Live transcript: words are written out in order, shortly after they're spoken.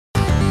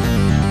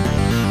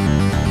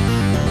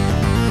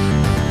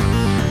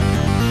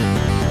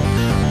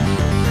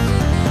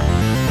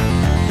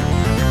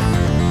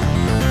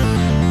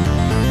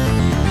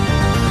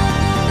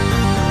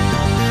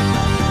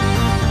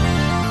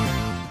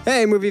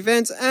movie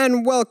fans,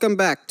 and welcome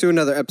back to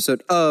another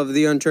episode of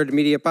the Uncharted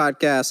Media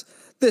Podcast.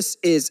 This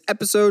is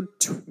episode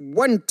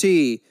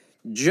 20.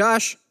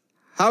 Josh,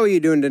 how are you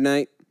doing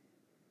tonight?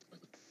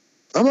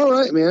 I'm all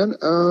right, man.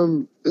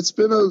 It's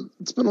been a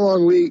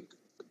long week.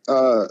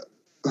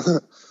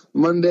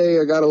 Monday,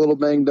 I got a little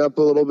banged up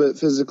a little bit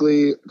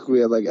physically.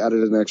 We had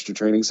added an extra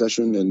training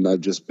session, and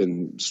I've just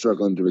been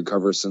struggling to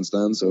recover since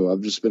then. So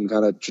I've just been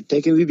kind of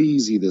taking it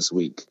easy this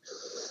week.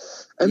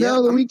 And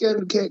now the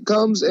weekend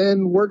comes,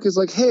 and work is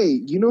like, hey,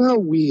 you know how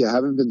we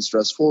haven't been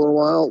stressful in a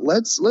while?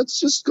 Let's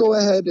just go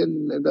ahead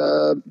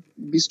and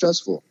be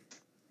stressful.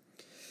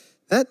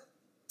 That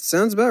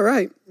sounds about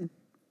right.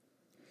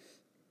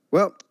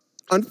 Well,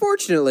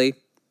 unfortunately,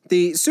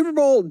 the Super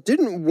Bowl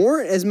didn't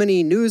warrant as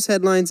many news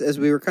headlines as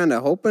we were kind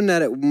of hoping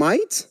that it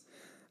might.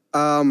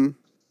 Not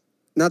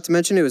to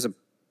mention it was a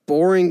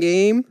boring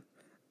game,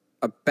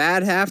 a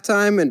bad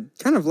halftime, and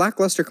kind of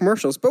lackluster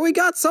commercials. But we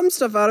got some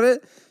stuff out of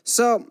it.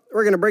 So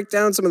we're going to break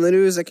down some of the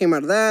news that came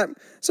out of that,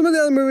 some of the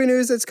other movie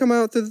news that's come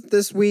out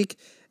this week,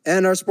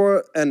 and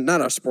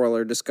not our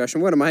spoiler discussion.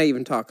 What am I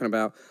even talking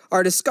about?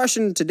 Our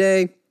discussion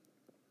today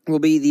will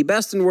be the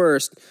best and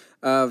worst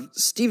of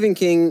Stephen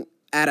King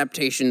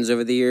adaptations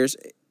over the years,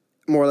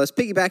 more or less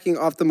piggybacking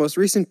off the most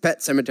recent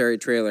Pet Sematary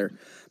trailer.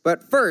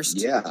 But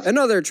first,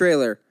 another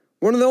trailer.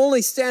 One of the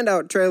only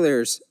standout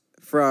trailers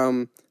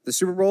from the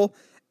Super Bowl,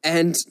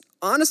 and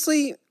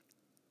honestly,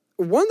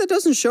 one that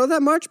doesn't show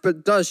that much,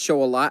 but does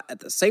show a lot at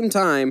the same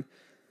time,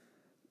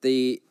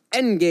 the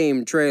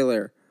Endgame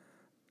trailer.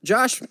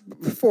 Josh,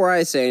 before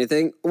I say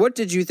anything, what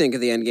did you think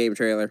of the Endgame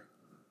trailer?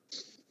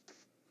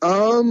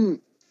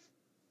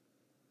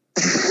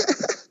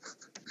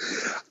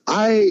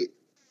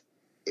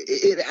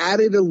 It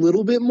added a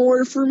little bit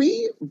more for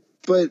me,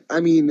 but I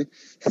mean,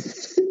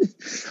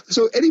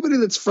 so anybody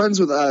that's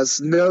friends with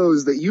us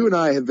knows that you and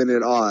I have been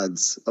at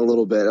odds a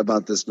little bit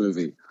about this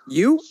movie.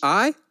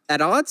 I? At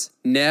odds?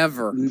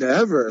 Never.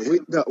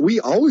 We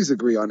always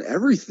agree on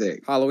everything.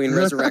 Halloween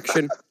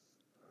Resurrection.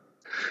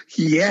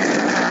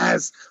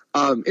 Yes.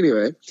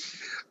 Anyway,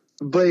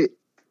 but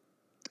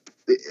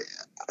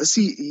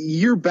see,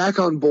 you're back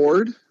on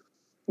board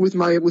with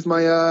my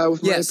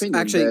yes, opinion.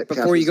 Actually,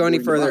 before you go any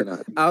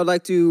further, I would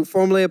like to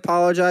formally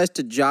apologize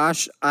to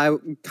Josh. I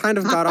kind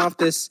of got off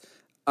this.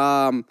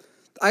 I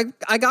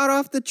got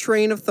off the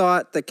train of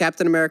thought that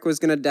Captain America was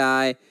going to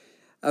die.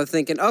 I was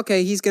thinking,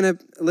 okay, he's going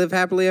to live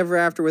happily ever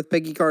after with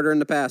Peggy Carter in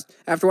the past.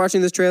 After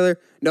watching this trailer,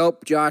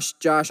 nope, Josh,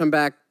 I'm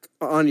back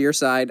on your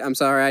side. I'm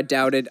sorry, I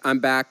doubted. I'm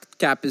back.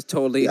 Cap is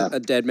totally a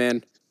dead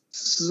man.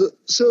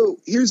 So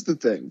here's the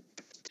thing,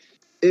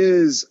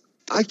 is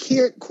I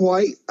can't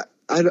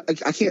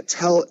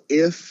tell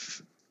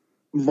if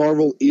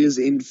Marvel is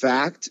in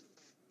fact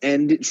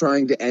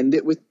trying to end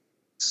it with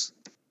this.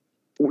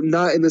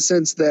 Not in the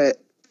sense that,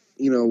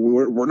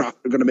 we're not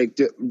going to make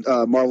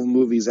Marvel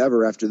movies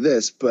ever after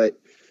this, but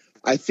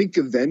I think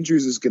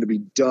Avengers is going to be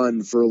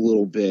done for a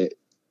little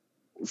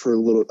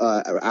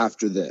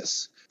after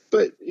this.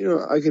 But,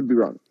 I could be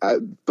wrong. I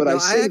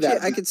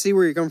could see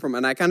where you're coming from,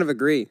 and I kind of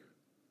agree.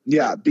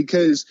 Yeah,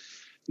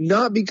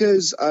 not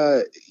because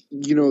the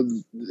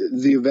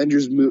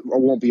Avengers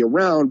won't be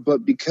around,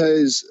 but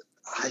because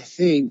I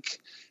think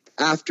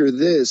after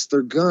this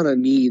they're gonna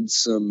need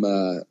some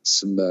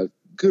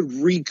good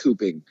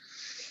recouping,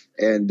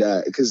 and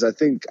because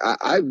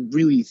I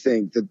really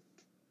think that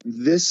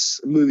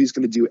this movie is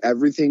going to do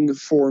everything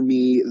for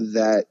me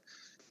that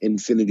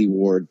Infinity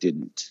War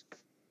didn't.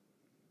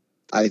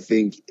 I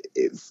think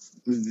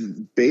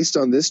based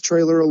on this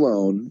trailer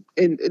alone,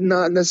 and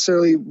not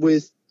necessarily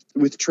with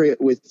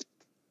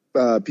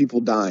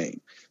people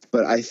dying,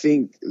 but I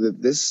think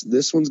that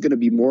this one's going to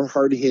be more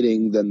hard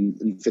hitting than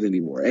Infinity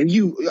War. And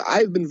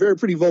I've been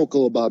pretty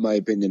vocal about my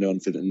opinion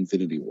on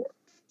Infinity War.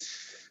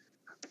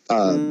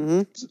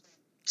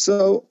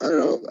 So I don't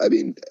know. I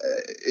mean,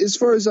 as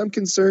far as I'm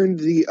concerned,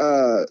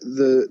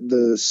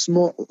 the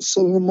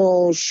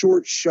small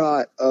short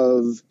shot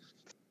of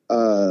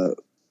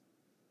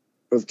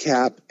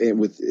Cap and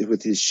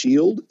with his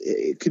shield,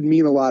 it could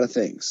mean a lot of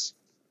things.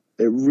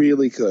 It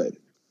really could.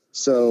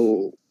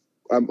 So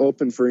I'm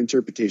open for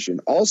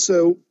interpretation.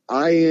 Also,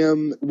 I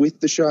am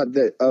with the shot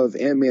of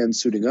Ant-Man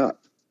suiting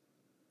up.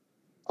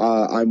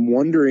 I'm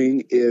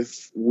wondering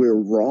if we're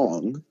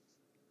wrong.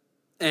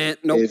 And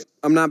nope,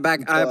 I'm not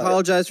back. I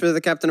apologize for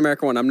the Captain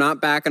America one. I'm not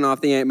backing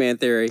off the Ant-Man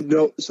theory.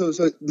 No, so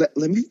let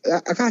me.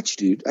 I got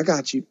you, dude. I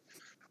got you.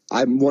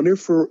 I wonder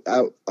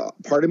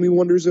part of me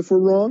wonders if we're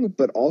wrong,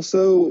 but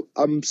also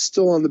I'm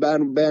still on the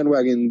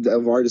bandwagon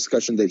of our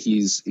discussion that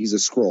he's a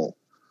Skrull,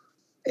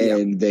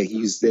 and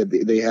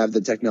that they have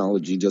the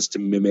technology just to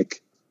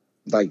mimic,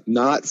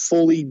 not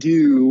fully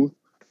do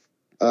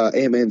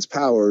Ant-Man's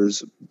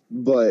powers,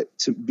 but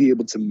to be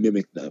able to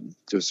mimic them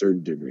to a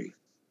certain degree.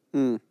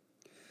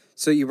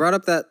 So you brought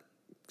up that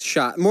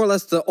shot, more or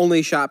less the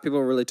only shot people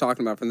were really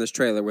talking about from this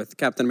trailer with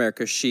Captain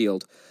America's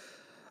shield.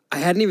 I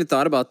hadn't even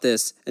thought about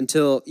this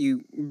until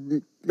you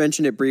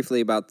mentioned it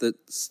briefly about the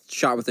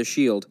shot with the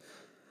shield.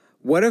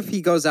 What if he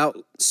goes out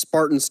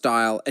Spartan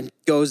style and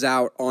goes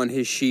out on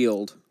his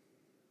shield?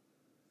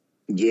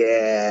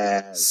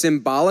 Yeah.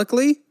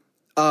 Symbolically,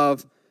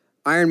 of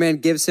Iron Man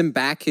gives him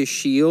back his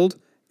shield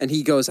and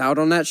he goes out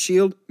on that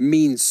shield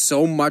means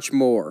so much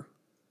more.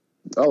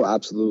 Oh,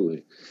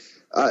 absolutely.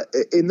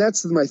 And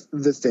that's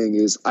the thing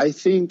is, I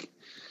think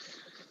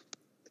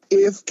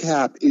if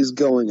Cap is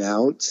going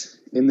out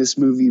in this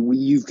movie,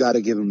 you've got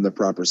to give him the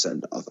proper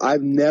send off.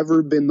 I've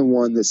never been the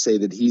one that say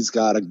that he's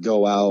got to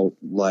go out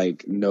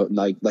like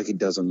it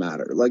doesn't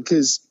matter. Like,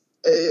 because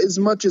as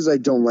much as I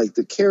don't like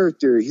the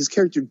character, his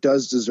character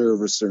does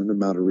deserve a certain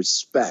amount of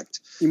respect.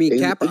 You mean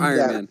Cap or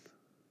Iron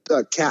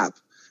Man? Cap.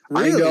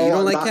 Really? You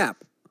don't like Cap?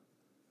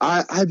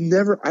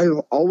 I've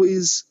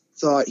always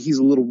thought he's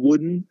a little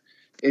wooden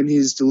in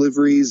his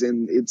deliveries,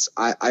 and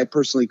I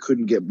personally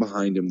couldn't get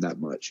behind him that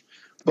much.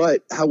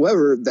 But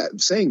however,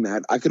 saying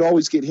that, I could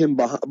always get him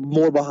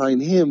more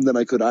behind him than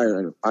I could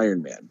Iron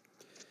Man.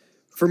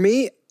 For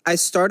me, I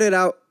started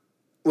out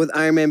with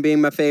Iron Man being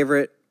my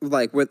favorite,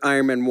 like with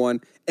Iron Man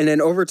 1, and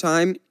then over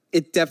time,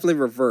 it definitely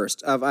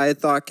reversed. I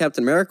thought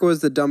Captain America was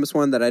the dumbest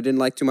one that I didn't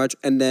like too much,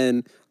 and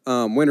then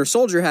Winter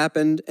Soldier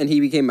happened, and he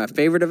became my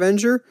favorite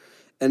Avenger.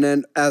 And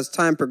then as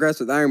time progressed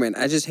with Iron Man,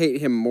 I just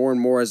hate him more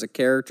and more as a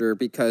character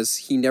because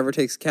he never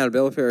takes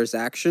accountability for his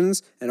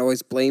actions and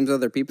always blames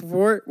other people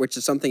for it, which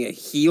is something a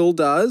heel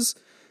does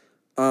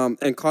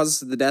and causes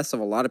the deaths of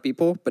a lot of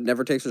people, but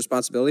never takes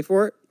responsibility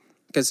for it.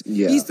 Because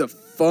he's the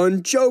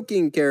fun,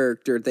 joking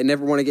character. They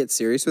never want to get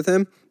serious with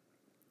him.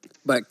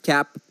 But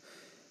Cap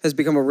has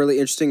become a really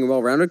interesting and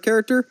well-rounded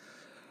character.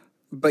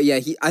 But yeah,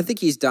 I think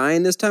he's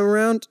dying this time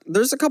around.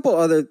 There's a couple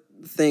other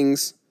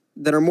things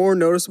that are more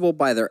noticeable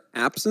by their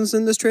absence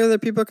in this trailer that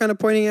people are kind of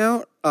pointing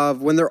out,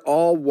 of when they're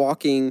all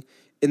walking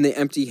in the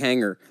empty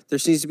hangar. There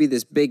seems to be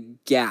this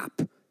big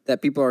gap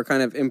that people are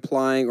kind of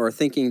implying or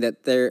thinking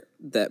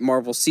that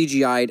Marvel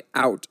CGI'd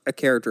out a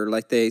character,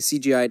 like they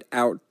CGI'd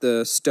out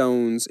the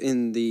stones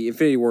in the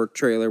Infinity War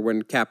trailer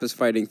when Cap is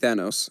fighting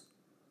Thanos.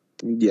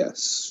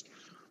 Yes.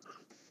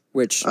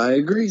 Which I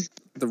agree.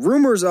 The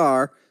rumors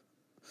are,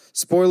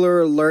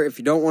 spoiler alert if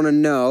you don't want to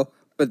know,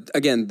 but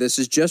again, this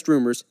is just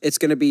rumors. It's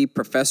going to be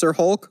Professor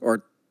Hulk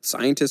or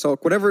Scientist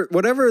Hulk, whatever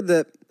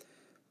the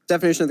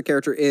definition of the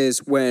character is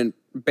when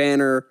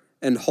Banner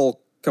and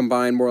Hulk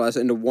combine more or less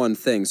into one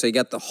thing. So you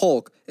got the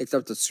Hulk,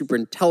 except the super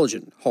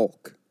intelligent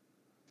Hulk.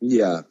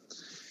 Yeah.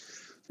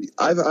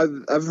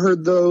 I've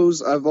heard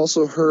those. I've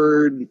also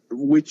heard,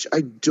 which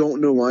I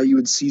don't know why you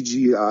would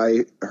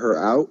CGI her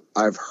out.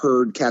 I've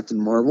heard Captain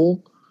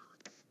Marvel.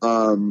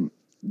 But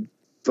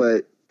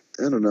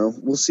I don't know.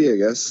 We'll see, I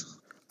guess.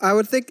 I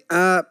would think,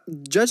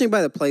 judging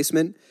by the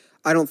placement,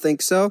 I don't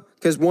think so.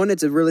 Because one,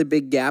 it's a really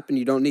big gap, and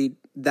you don't need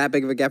that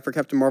big of a gap for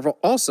Captain Marvel.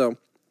 Also,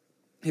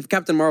 if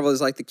Captain Marvel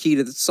is like the key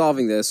to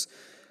solving this,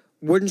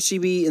 wouldn't she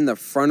be in the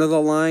front of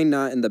the line,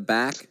 not in the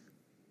back?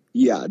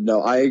 Yeah,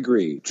 no, I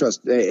agree.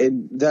 Trust,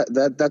 and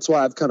that's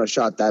why I've kind of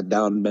shot that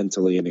down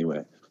mentally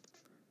anyway.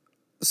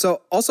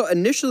 So, also,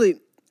 initially,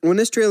 when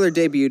this trailer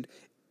debuted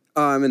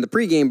in the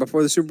pregame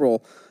before the Super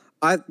Bowl,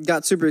 I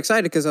got super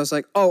excited because I was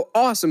like, oh,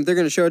 awesome, they're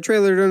going to show a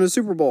trailer during the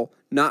Super Bowl,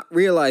 not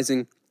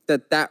realizing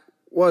that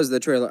was the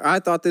trailer. I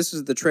thought this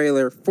was the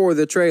trailer for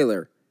the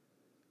trailer.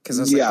 Because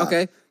I was like,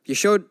 okay, you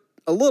showed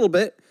a little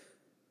bit,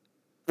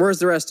 where's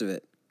the rest of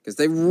it? Because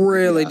they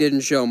really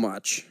didn't show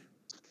much.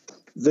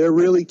 They're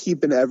really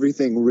keeping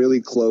everything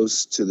really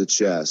close to the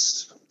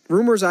chest.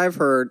 Rumors I've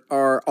heard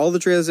are all the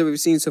trailers that we've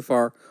seen so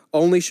far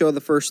only show the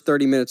first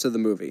 30 minutes of the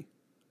movie.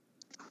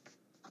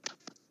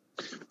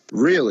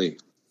 Really?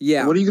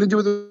 Yeah. What are you going to do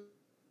with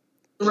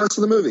the rest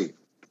of the movie?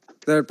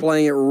 They're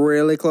playing it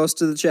really close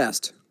to the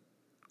chest.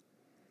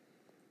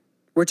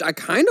 Which I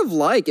kind of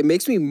like. It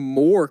makes me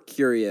more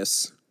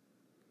curious.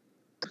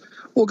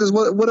 Well, because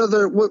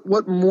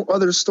what more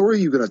other story are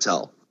you going to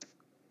tell?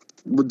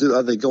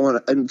 Are they going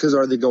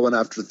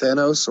after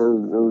Thanos or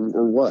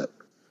what?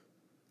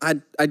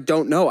 I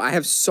don't know. I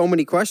have so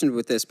many questions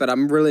with this, but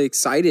I'm really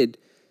excited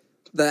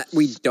that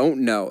we don't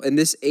know. In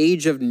this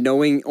age of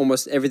knowing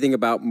almost everything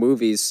about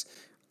movies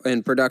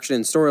and production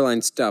and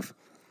storyline stuff,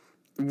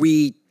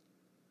 we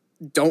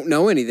don't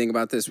know anything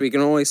about this. We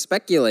can only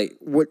speculate.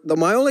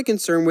 My only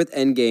concern with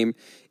Endgame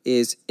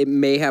is it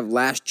may have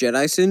Last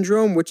Jedi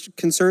syndrome, which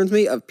concerns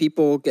me, of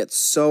people get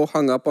so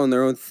hung up on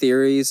their own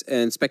theories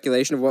and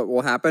speculation of what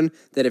will happen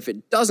that if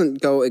it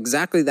doesn't go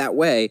exactly that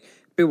way,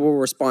 people will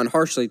respond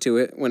harshly to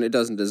it when it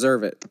doesn't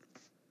deserve it.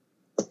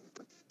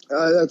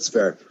 That's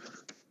fair.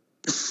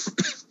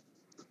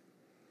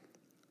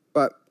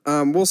 But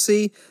we'll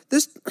see.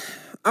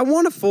 I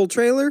want a full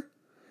trailer,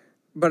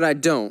 but I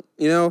don't.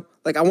 You know,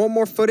 like I want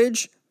more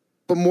footage,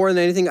 but more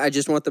than anything, I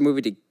just want the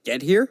movie to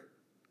get here.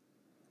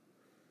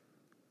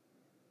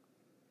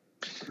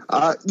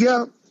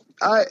 Yeah,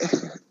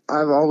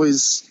 I've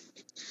always,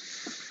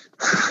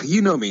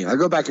 you know me, I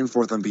go back and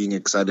forth on being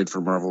excited for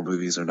Marvel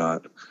movies or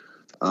not.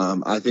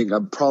 I think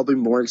I'm probably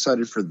more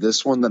excited for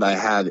this one than I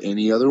have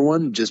any other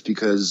one just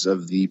because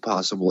of the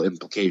possible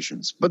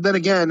implications. But then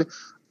again,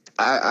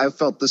 I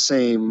felt the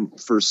same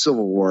for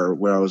Civil War,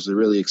 where I was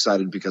really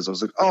excited because I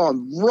was like, oh,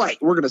 right,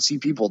 we're going to see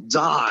people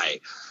die.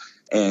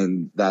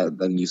 and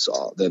then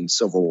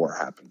Civil War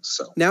happens.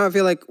 So now I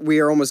feel like we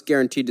are almost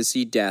guaranteed to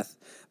see death.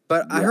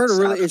 But I heard a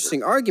really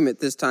interesting argument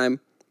this time,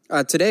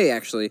 today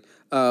actually,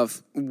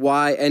 of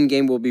why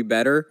Endgame will be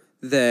better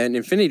than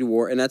Infinity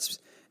War, and that's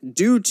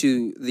due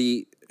to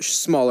the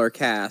smaller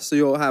cast. So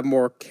you'll have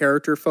more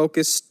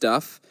character-focused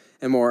stuff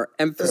and more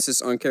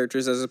emphasis on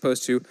characters as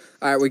opposed to,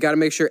 all right, we got to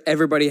make sure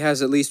everybody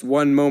has at least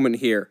one moment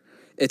here.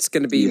 It's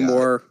going to be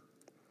more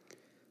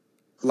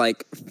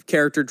like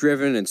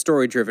character-driven and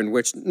story-driven,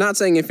 which not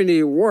saying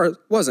Infinity War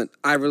wasn't.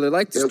 I really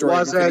liked the story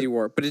of Infinity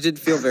War, but it did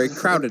feel very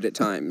crowded at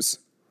times.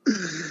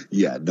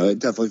 Yeah, no, it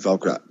definitely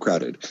felt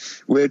crowded,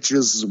 which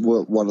is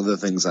one of the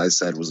things I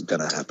said was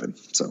going to happen.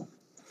 So,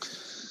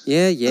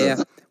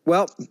 yeah.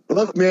 Well,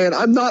 look, man,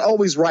 I'm not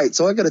always right,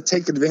 so I got to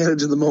take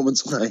advantage of the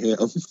moments when I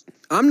am.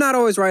 I'm not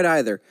always right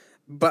either,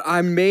 but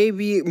I may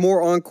be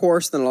more on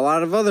course than a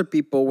lot of other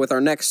people with our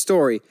next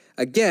story.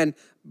 Again,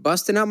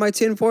 busting out my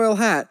tinfoil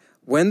hat.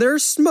 When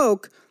there's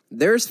smoke,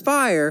 there's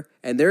fire,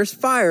 and there's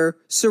fire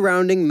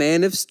surrounding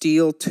Man of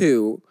Steel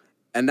 2.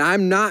 And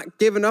I'm not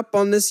giving up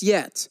on this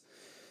yet.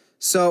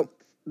 So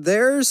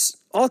this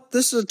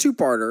is a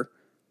two-parter.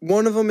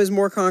 One of them is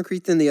more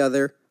concrete than the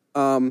other.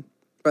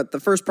 But the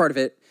first part of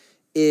it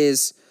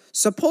is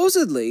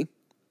supposedly,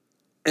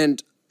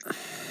 and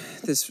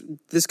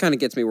this kind of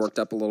gets me worked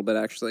up a little bit,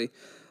 actually.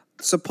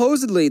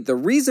 Supposedly, the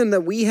reason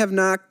that we have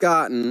not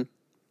gotten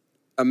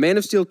a Man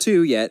of Steel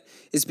 2 yet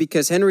is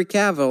because Henry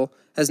Cavill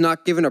has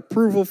not given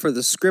approval for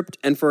the script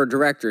and for a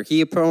director.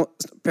 He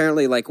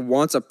apparently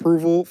wants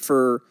approval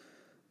for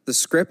the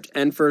script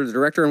and for the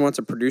director and wants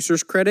a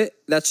producer's credit.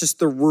 That's just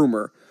the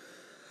rumor.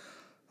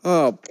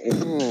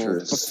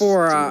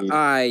 Before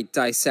I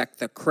dissect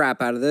the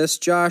crap out of this,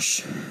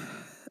 Josh,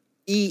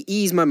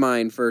 ease my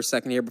mind for a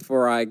second here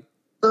before I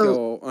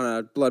go on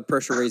a blood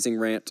pressure raising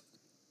rant.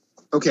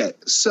 Okay,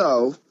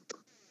 so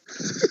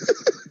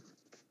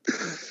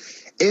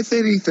if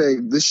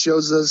anything, this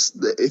shows us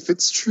that if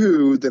it's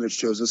true, then it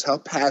shows us how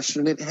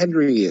passionate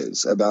Henry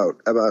is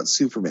about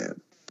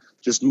Superman.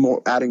 Just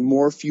adding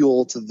more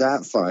fuel to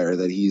that fire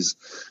that he's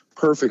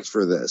perfect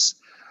for this.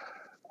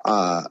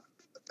 I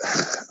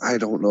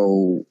don't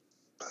know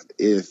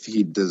if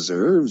he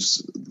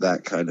deserves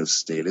that kind of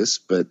status,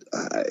 but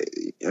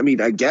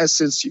I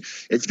guess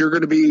if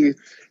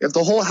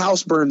the whole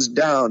house burns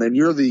down and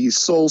you're the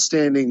sole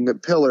standing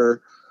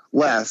pillar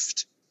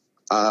left,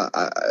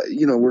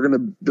 we're going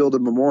to build a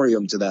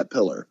memoriam to that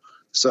pillar.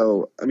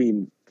 So,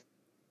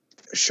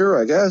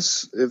 sure, I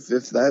guess if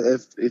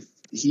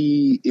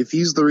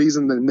he's the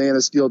reason that Man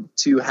of Steel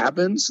 2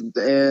 happens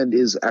and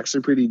is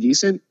actually pretty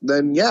decent,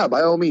 then yeah,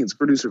 by all means,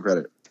 producer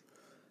credit.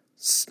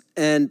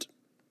 And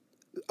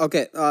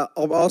okay,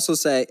 I'll also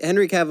say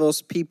Henry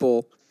Cavill's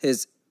people,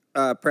 his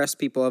press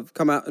people, have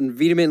come out and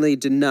vehemently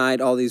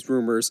denied all these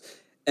rumors,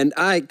 and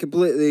I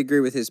completely agree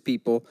with his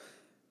people.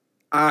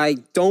 I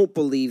don't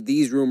believe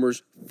these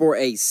rumors for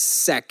a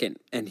second,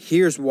 and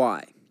here's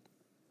why.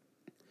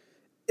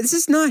 This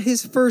is not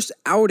his first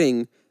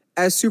outing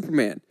as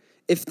Superman.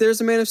 If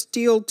there's a Man of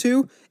Steel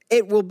 2,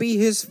 it will be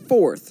his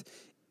fourth.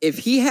 If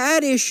he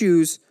had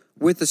issues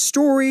with a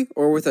story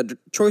or with a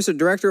choice of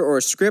director or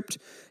a script,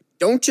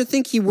 don't you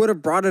think he would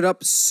have brought it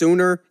up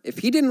sooner? If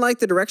he didn't like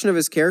the direction of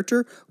his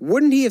character,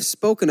 wouldn't he have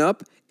spoken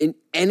up in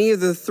any of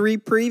the 3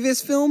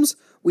 previous films?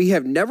 We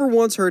have never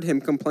once heard him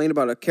complain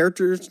about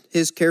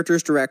his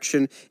character's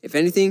direction. If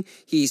anything,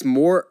 he's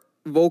more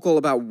vocal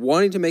about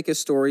wanting to make a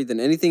story than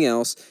anything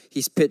else.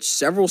 He's pitched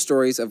several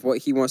stories of what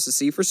he wants to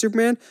see for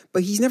Superman,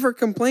 but he's never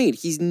complained.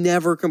 He's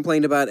never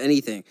complained about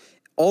anything.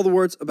 All the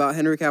words about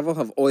Henry Cavill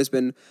have always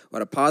been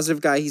what a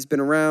positive guy he's been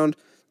around,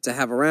 to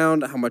have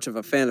around, how much of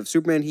a fan of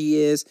Superman he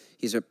is.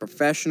 He's a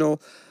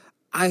professional.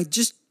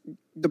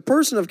 The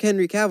person of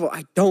Henry Cavill,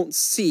 I don't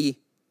see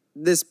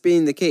this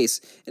being the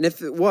case. And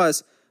if it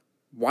was,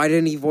 why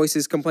didn't he voice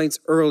his complaints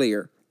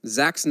earlier?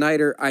 Zack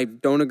Snyder, I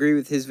don't agree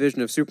with his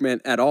vision of Superman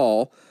at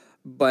all.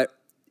 But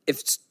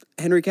if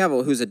Henry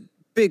Cavill, who's a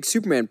big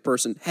Superman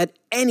person, had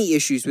any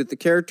issues with the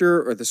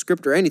character or the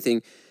script or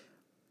anything,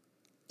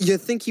 you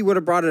think he would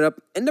have brought it up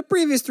in the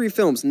previous 3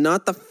 films,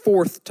 not the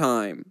 4th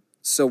time.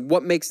 So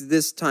what makes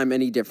this time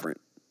any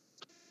different?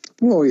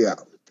 Well, yeah.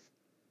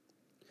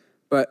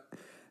 But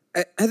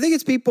I think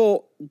it's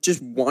people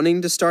just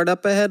wanting to start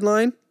up a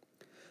headline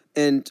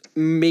and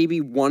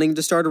maybe wanting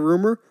to start a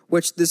rumor,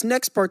 which this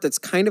next part that's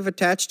kind of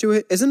attached to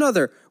it is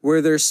another.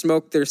 Where there's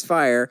smoke, there's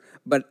fire.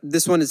 But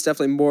this one is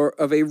definitely more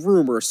of a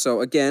rumor.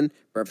 So again,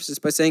 preface this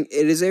by saying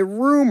it is a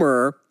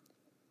rumor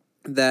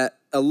that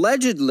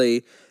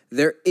allegedly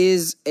there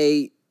is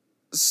a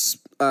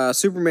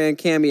Superman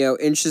cameo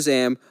in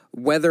Shazam,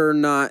 whether or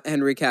not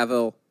Henry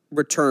Cavill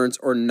returns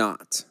or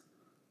not.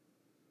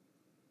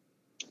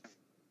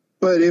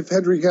 But if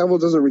Henry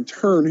Cavill doesn't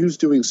return, who's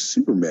doing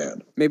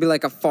Superman? Maybe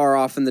like a far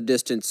off in the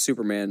distance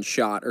Superman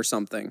shot or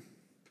something.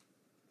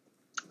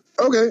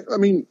 Okay,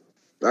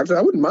 actually,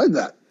 I wouldn't mind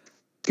that.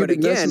 But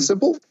again, nice and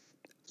simple.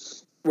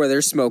 Where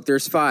there's smoke,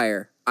 there's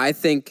fire. I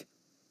think,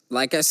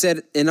 like I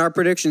said in our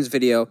predictions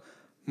video,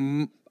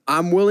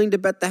 I'm willing to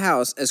bet the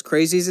house, as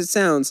crazy as it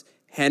sounds,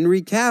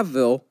 Henry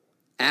Cavill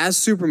as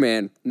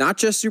Superman, not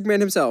just Superman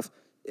himself.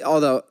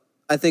 Although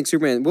I think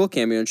Superman will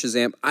cameo in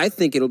Shazam, I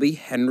think it'll be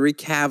Henry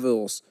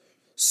Cavill's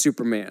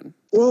Superman.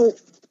 Well,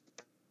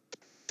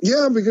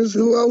 yeah, because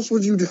who else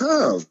would you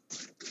have?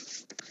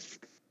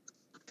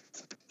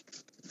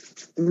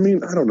 I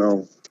mean, I don't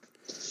know.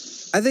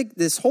 I think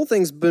this whole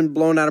thing's been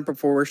blown out of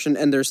proportion,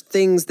 and there's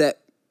things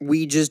that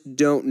we just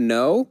don't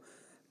know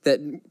that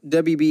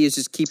WB is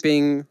just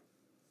keeping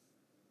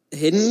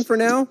hidden for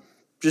now,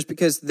 just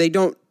because they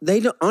don't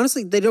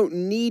honestly, they don't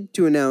need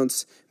to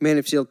announce Man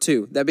of Steel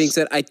 2. That being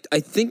said, I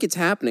think it's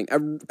happening.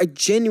 I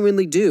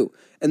genuinely do.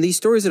 And these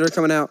stories that are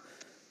coming out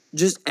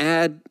just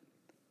add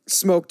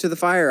smoke to the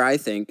fire, I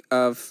think,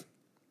 of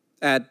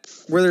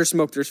where there's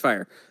smoke, there's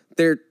fire.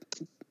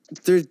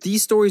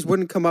 These stories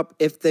wouldn't come up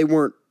if they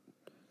weren't,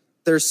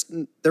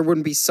 there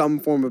wouldn't be some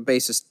form of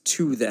basis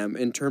to them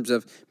in terms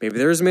of maybe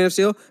there is a Man of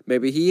Steel,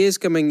 maybe he is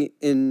coming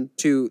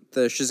into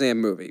the Shazam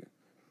movie.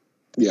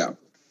 Yeah.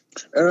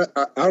 And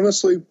I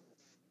honestly,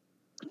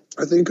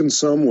 I think in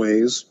some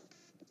ways,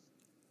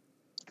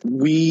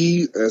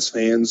 we as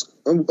fans,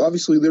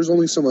 obviously there's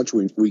only so much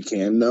we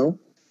can know.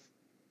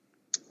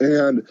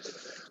 And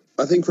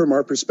I think from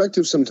our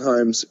perspective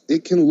sometimes,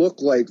 it can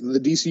look like the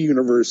DC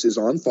universe is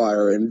on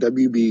fire and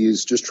WB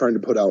is just trying to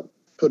put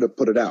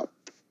it out.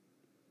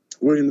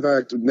 Where in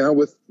fact, now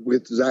with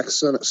Zack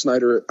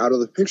Snyder out of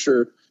the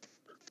picture,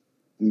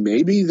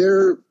 maybe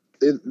the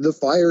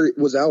fire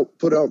was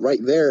put out right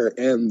there,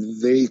 and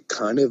they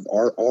kind of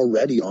are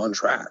already on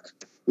track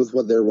with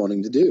what they're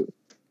wanting to do.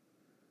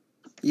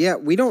 Yeah,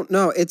 we don't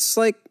know. It's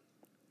like,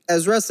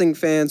 as wrestling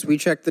fans, we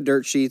check the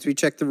dirt sheets, we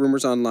check the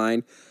rumors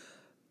online.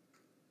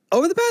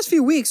 Over the past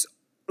few weeks,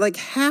 like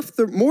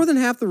more than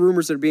half the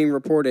rumors that are being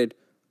reported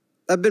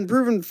have been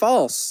proven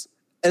false.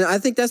 And I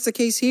think that's the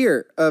case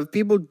here, of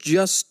people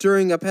just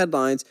stirring up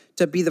headlines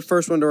to be the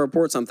first one to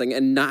report something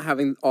and not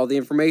having all the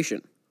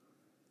information.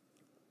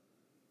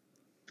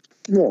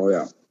 Oh,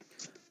 yeah.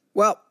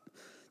 Well,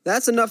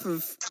 that's enough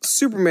of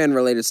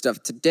Superman-related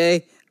stuff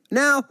today.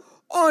 Now,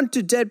 on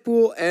to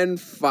Deadpool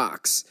and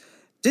Fox.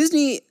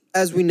 Disney,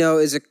 as we know,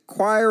 is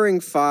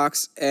acquiring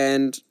Fox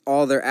and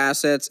all their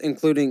assets,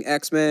 including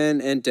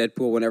X-Men and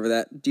Deadpool, whenever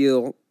that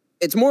deal...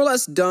 It's more or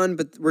less done,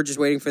 but we're just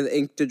waiting for the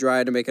ink to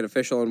dry to make it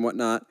official and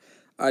whatnot.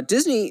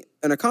 Disney,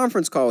 in a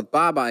conference call with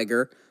Bob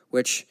Iger,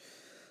 which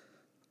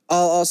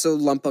I'll also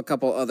lump a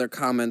couple other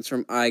comments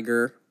from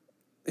Iger,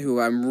 who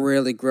I'm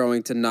really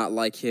growing to not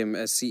like him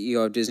as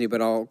CEO of Disney,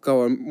 but I'll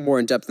go more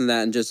in depth than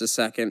that in just a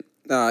second.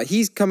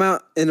 He's come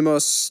out in the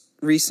most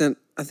recent,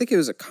 I think it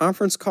was a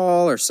conference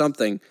call or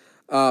something,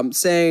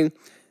 saying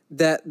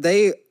that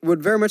they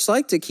would very much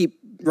like to keep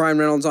Ryan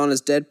Reynolds on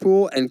as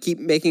Deadpool and keep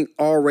making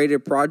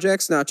R-rated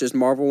projects, not just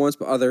Marvel ones,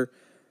 but other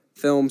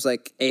films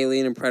like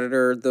Alien and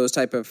Predator, those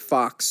type of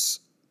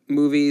Fox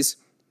movies.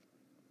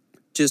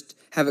 Just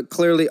have it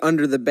clearly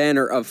under the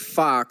banner of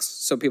Fox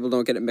so people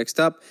don't get it mixed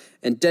up.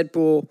 And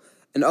Deadpool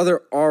and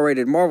other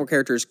R-rated Marvel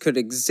characters could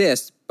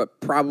exist,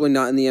 but probably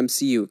not in the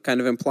MCU,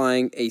 kind of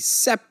implying a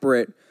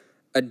separate,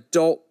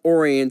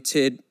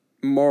 adult-oriented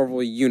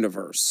Marvel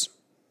universe.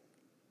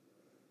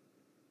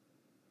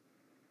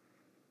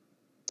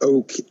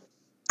 Okay.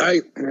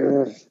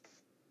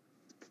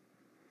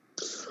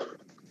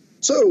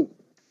 So,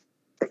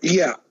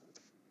 yeah.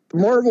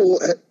 Marvel...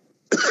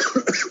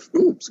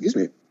 Ooh, excuse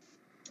me.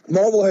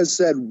 Marvel has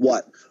said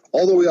what?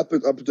 All the way up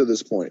to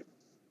this point.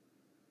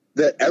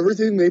 That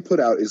everything they put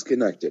out is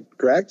connected,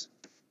 correct?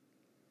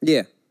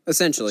 Yeah,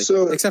 essentially.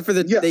 So, except for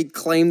they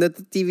claim that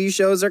the TV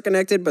shows are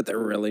connected, but they're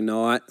really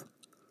not.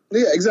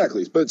 Yeah,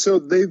 exactly. But so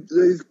they've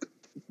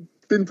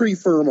been pretty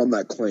firm on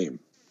that claim.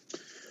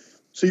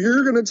 So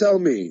you're going to tell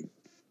me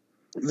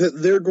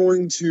that they're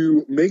going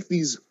to make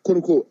these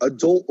quote-unquote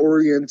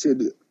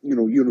adult-oriented,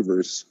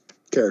 universe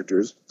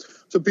characters.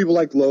 So people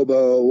like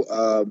Lobo,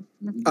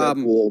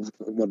 Deadpool,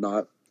 and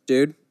whatnot.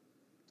 Dude.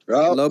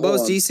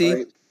 Lobo's DC.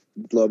 Right?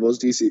 Lobo's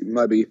DC.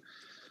 Might be.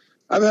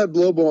 I've had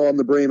Lobo on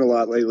the brain a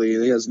lot lately,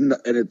 and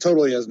it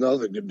totally has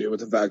nothing to do with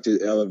the fact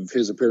of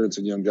his appearance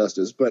in Young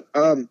Justice. But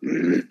you're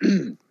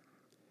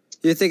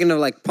thinking of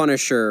like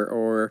Punisher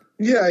or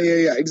yeah,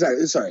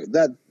 exactly. Sorry,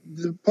 the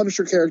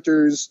Punisher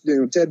characters,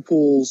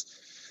 Deadpool's,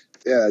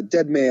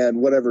 Deadman,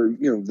 whatever,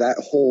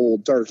 that whole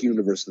dark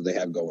universe that they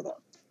have going on.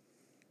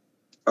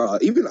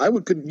 You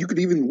could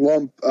even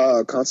lump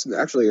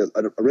actually a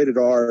rated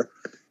R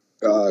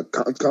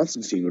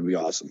Constantine would be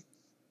awesome.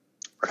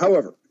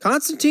 However,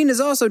 Constantine is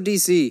also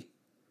DC.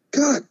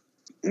 God,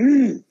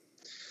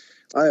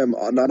 I am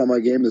not on my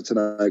game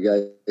tonight,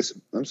 guys.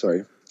 I'm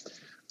sorry.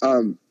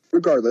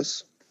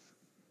 Regardless,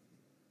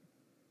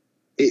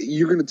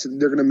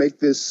 they're gonna make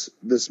this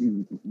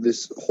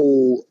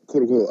whole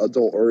quote unquote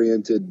adult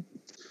oriented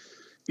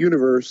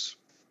universe.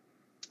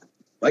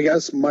 I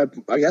guess I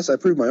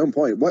proved my own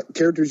point. What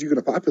characters are you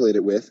going to populate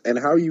it with, and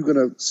how are you going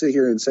to sit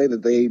here and say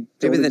that they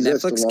don't maybe the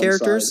exist Netflix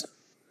characters?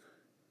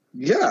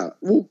 Yeah,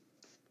 well,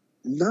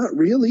 not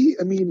really.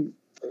 I mean,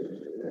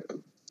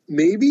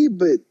 maybe,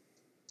 but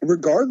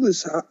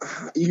regardless, how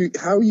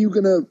are you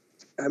going to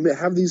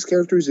have these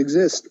characters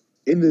exist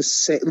in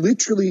this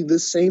literally the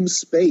same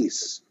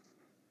space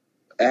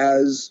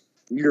as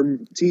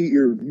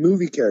your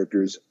movie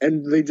characters,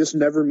 and they just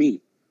never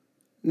meet.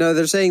 No,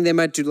 they're saying they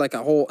might do like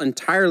a whole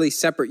entirely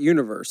separate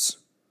universe,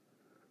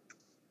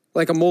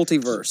 like a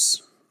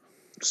multiverse.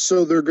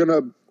 So they're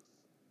gonna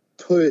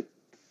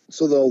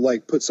they'll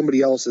like put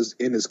somebody else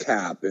in his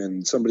Cap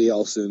and somebody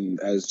else in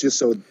as just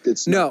so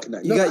it's not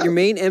connected. You got your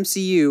main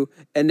MCU,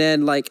 and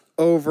then like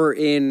over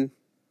in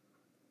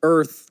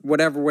Earth,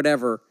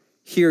 whatever.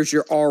 Here's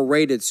your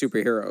R-rated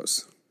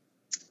superheroes.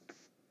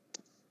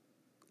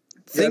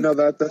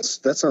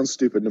 That sounds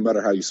stupid. No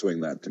matter how you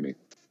swing that to me.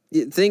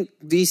 Think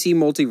DC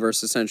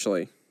multiverse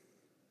essentially.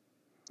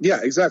 Yeah,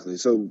 exactly.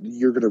 So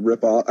you're going to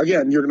rip off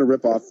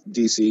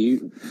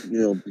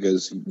DC,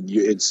 because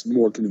it's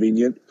more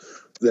convenient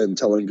than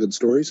telling good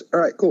stories. All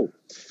right, cool.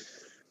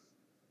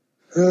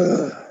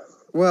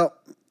 Well,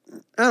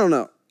 I don't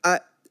know.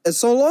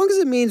 So long as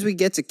it means we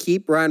get to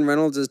keep Ryan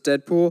Reynolds as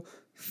Deadpool,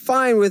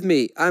 fine with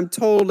me. I'm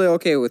totally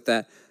okay with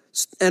that.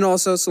 And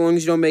also, so long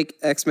as you don't make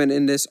X-Men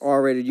in this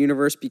R-rated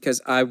universe,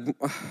 because I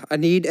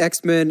need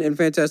X-Men and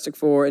Fantastic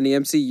Four in the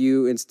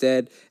MCU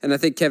instead. And I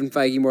think Kevin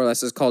Feige more or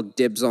less has called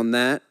dibs on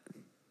that.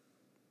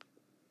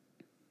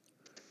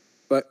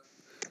 But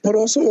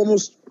also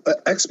almost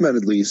X-Men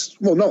at least.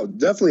 Well, no,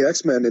 definitely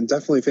X-Men and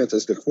definitely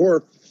Fantastic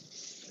Four.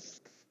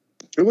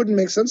 It wouldn't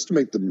make sense to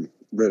make them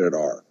rated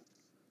R.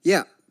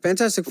 Yeah,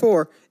 Fantastic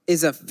Four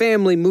is a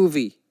family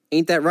movie.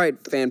 Ain't that right,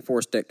 Fan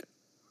Four Stick?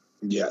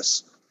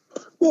 Yes.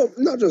 Well,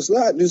 not just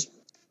that, just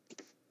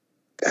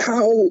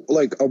how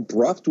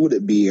abrupt would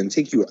it be and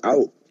take you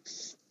out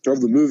of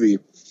the movie?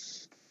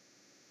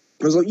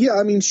 I was like, yeah,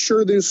 I mean,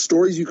 sure, there's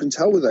stories you can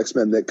tell with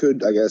X-Men that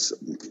could, I guess,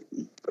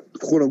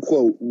 quote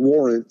unquote,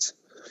 warrant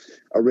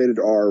a rated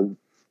R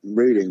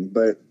rating,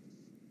 but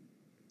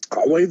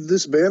I'll wave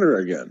this banner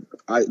again.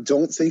 I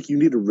don't think you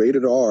need a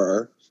rated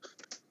R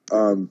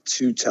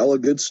to tell a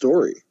good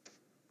story.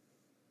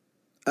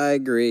 I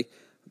agree,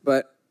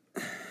 but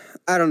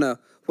I don't know.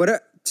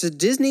 To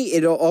Disney,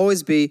 it'll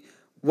always be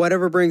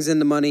whatever brings in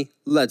the money,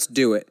 let's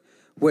do it.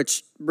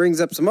 Which brings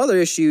up some other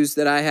issues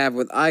that I have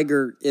with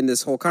Iger in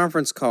this whole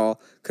conference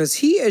call, because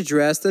he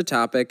addressed the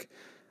topic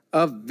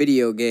of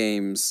video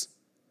games.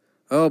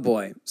 Oh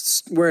boy,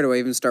 where do I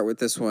even start with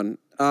this one?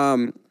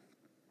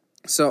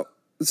 So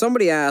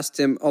somebody asked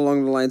him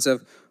along the lines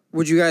of,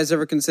 would you guys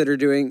ever consider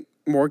doing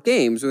more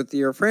games with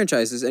your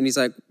franchises? And he's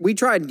like, we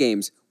tried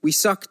games. We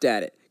sucked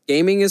at it.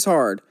 Gaming is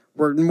hard.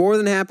 We're more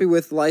than happy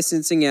with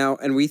licensing out,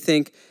 and we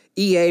think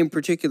EA in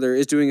particular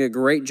is doing a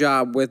great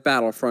job with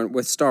Battlefront,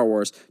 with Star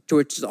Wars, to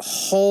which the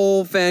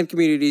whole fan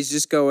community is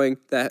just going,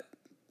 that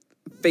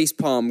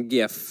facepalm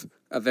gif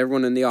of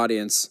everyone in the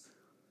audience.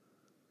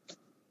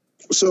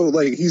 So,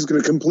 he's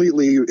going to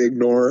completely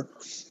ignore...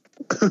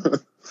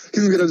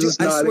 he's going to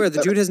just I swear,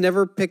 the dude has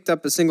never picked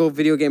up a single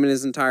video game in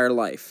his entire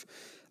life.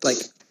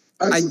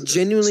 I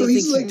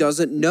genuinely think he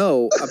doesn't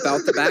know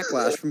about the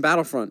backlash from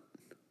Battlefront.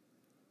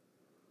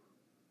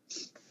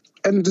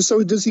 And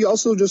so does he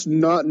also just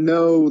not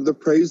know the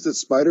praise that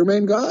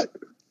Spider-Man got?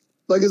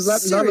 Is that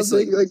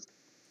Seriously? not a thing?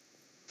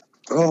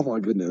 Oh,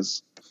 my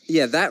goodness.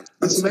 Yeah,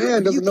 this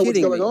man doesn't know what's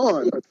going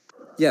on.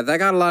 Yeah, that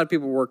got a lot of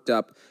people worked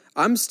up.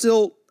 I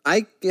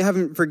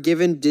haven't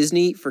forgiven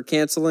Disney for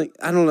canceling.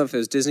 I don't know if it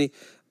was Disney,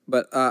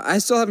 but I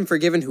still haven't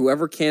forgiven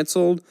whoever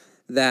canceled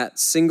that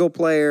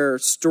single-player,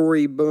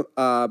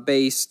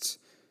 story-based,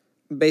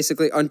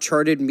 basically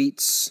Uncharted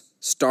meets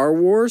Star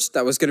Wars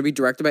that was going to be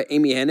directed by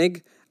Amy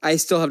Hennig. I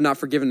still have not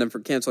forgiven them for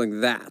canceling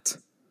that.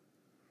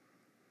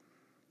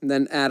 And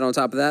then add on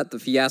top of that the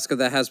fiasco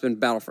that has been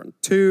Battlefront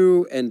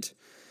 2, and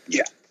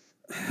yeah,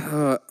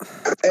 I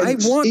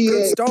want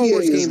good Star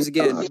Wars games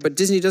again, but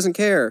Disney doesn't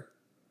care.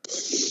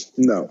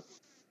 No.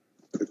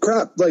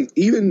 Crap,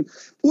 even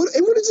what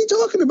is he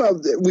talking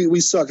about?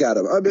 We suck at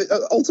him. I mean,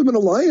 Ultimate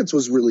Alliance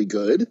was really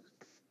good.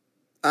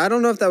 I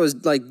don't know if that was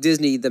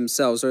Disney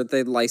themselves or if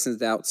they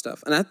licensed out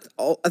stuff. And I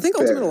think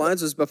Ultimate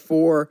Alliance was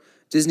before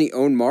Disney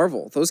owned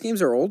Marvel. Those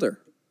games are older.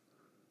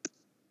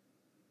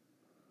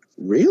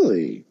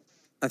 Really?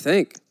 I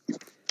think.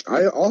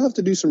 I'll have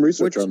to do some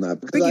research on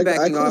that.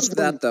 Piggybacking off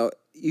that, though,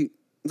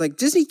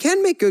 Disney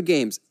can make good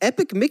games.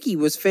 Epic Mickey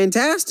was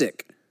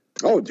fantastic.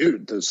 Oh,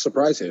 dude, the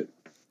surprise hit.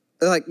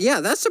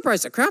 That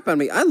surprised the crap out of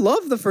me. I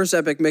love the first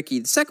Epic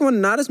Mickey. The second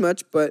one, not as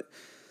much, but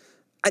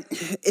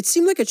it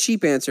seemed like a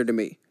cheap answer to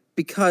me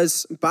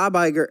because Bob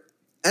Iger,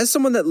 as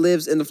someone that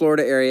lives in the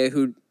Florida area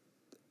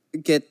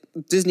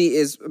Disney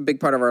is a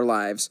big part of our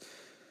lives.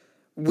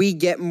 We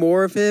get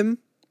more of him,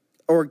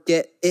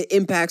 it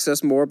impacts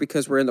us more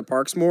because we're in the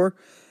parks more.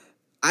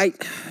 I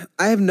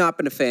have not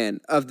been a fan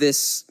of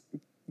this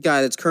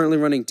guy that's currently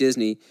running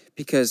Disney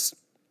because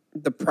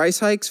the price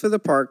hikes for the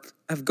park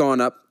have gone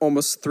up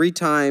almost 3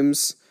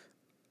 times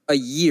a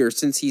year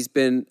since he's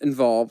been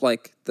involved.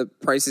 The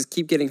prices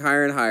keep getting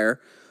higher and higher.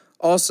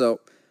 Also,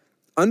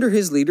 under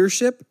his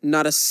leadership,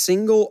 not a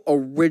single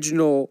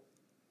original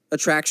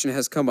attraction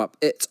has come up.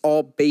 It's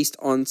all based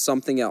on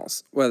something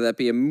else, whether that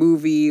be a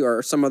movie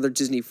or some other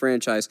Disney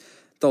franchise.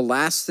 the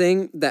last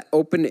thing that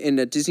opened in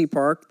a Disney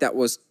park that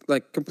was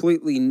like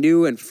completely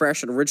new and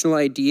fresh and original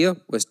idea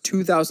was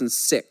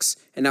 2006,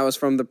 and that was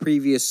from the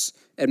previous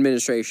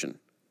administration.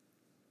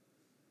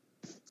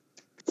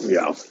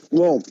 Yeah.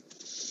 Well,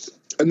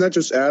 and that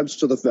just adds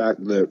to the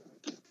fact that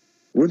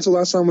when's the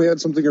last time we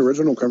had something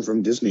original come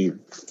from Disney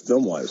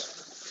film-wise?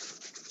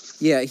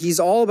 Yeah, he's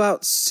all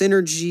about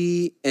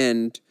synergy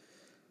and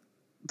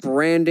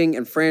branding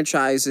and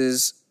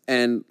franchises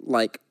and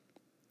like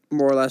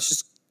more or less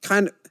just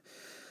kind of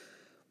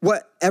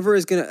whatever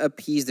is going to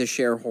appease the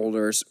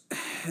shareholders.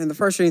 And the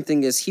frustrating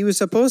thing is he was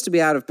supposed to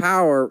be out of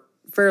power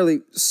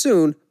fairly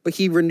soon, but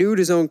he renewed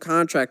his own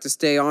contract to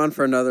stay on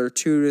for another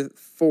 2 to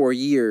 4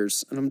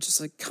 years. And I'm just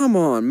like, come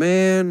on,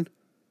 man.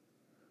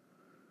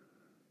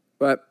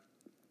 But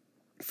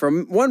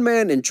from one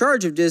man in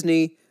charge of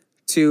Disney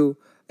to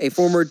a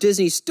former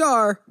Disney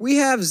star, we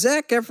have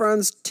Zac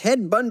Efron's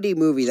Ted Bundy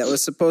movie that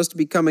was supposed to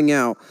be coming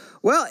out.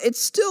 Well, it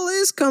still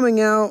is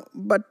coming out,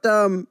 but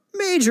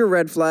major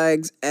red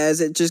flags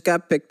as it just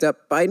got picked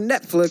up by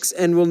Netflix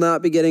and will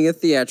not be getting a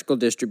theatrical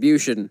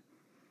distribution.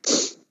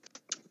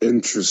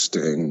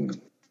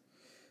 Interesting.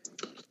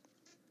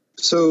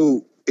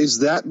 So is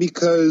that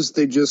because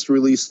they just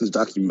released the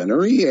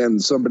documentary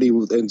and somebody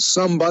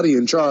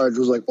in charge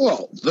was like,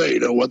 well, they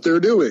know what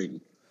they're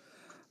doing?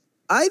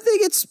 I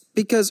think it's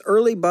because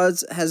early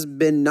buzz has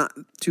been not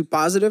too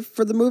positive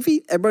for the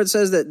movie. Everyone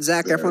says that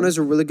Zac Efron is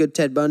a really good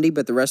Ted Bundy,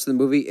 but the rest of the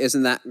movie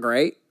isn't that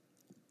great.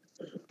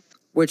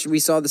 Which we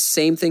saw the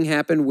same thing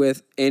happen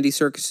with Andy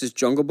Serkis's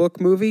Jungle Book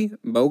movie,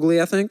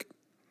 Mowgli, I think.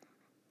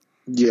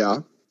 Yeah.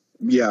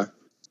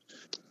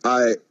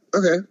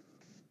 Okay.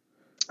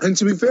 And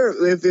to be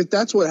fair, if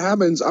that's what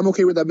happens, I'm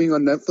okay with that being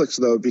on Netflix,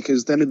 though,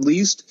 because then at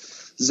least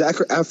Zac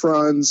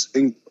Efron's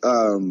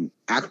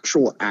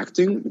actual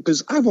acting,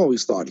 because I've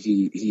always thought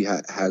he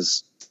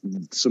has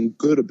some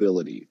good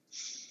ability.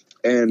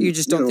 And you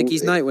just don't think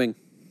he's Nightwing?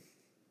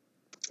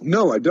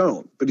 No, I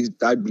don't. But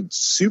I'd be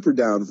super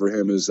down for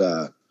him as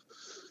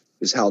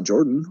Hal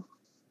Jordan.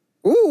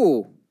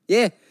 Ooh,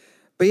 yeah.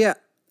 But yeah,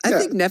 I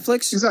think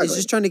Netflix is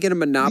just trying to get a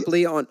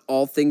monopoly on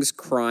all things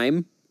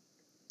crime.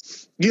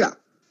 Yeah.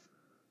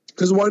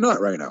 Because why not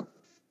right now?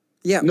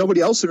 Yeah. Nobody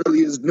else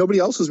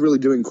is really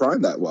doing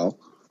crime that well.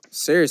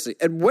 Seriously.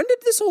 And when did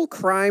this whole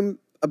crime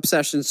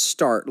obsession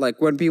start? Like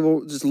when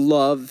people just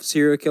love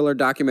serial killer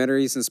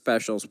documentaries and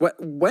specials.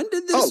 When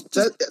did this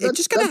it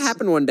just kind of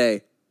happened one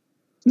day?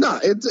 No,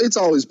 it's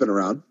always been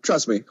around.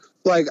 Trust me.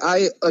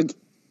 I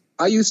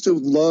used to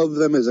love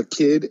them as a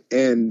kid,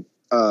 and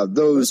those.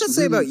 What does that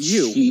say about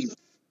you? Cheap,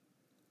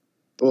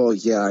 well,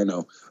 yeah, I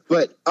know,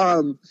 but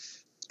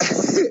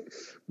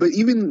but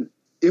even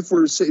if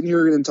we're sitting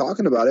here and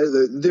talking about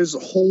it, there's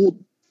whole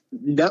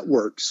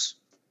networks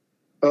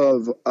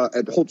of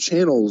whole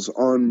channels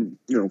on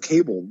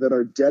cable that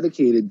are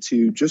dedicated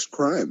to just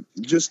crime,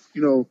 just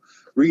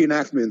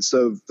reenactments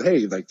of,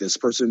 hey, like this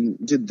person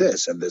did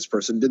this and this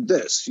person did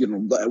this,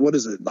 what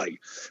is it, like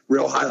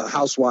Real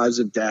Housewives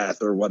of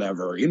Death or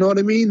whatever, you know what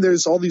I mean?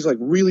 There's all these like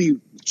really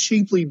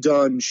cheaply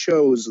done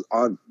shows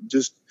on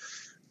just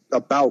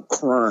about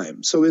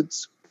crime. So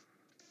it's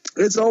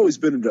always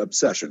been an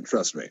obsession,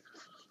 trust me.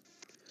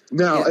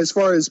 Now, as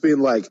far as being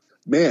like,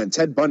 man,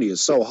 Ted Bundy is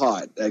so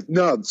hot, like,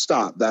 no,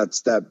 stop.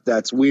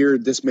 That's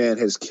weird. This man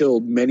has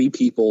killed many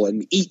people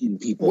and eaten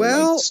people.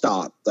 Well, like,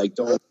 stop. Like,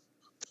 don't.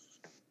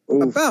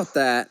 About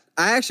that,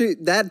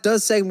 that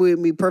does segue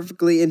me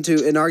perfectly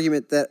into an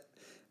argument that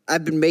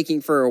I've been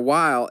making for a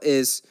while.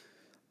 Is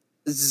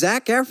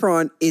Zac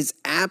Efron is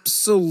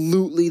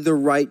absolutely the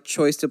right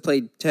choice to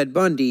play Ted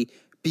Bundy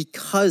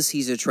because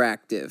he's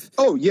attractive.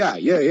 Oh yeah,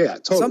 totally.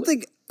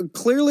 Something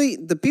clearly,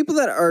 the people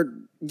that are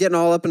getting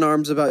all up in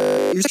arms about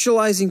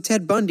sexualizing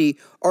Ted Bundy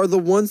are the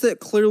ones that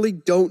clearly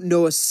don't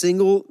know a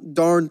single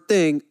darn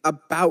thing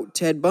about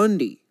Ted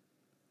Bundy.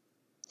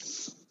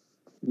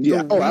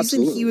 Yeah, the reason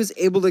absolutely. he was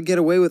able to get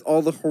away with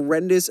all the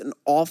horrendous and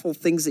awful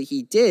things that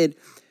he did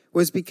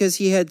was because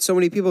he had so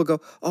many people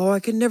go, oh, I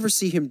could never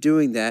see him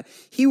doing that.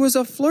 He was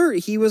a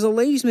flirt. He was a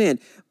ladies' man.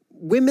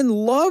 Women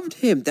loved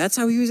him. That's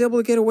how he was able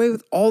to get away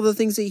with all the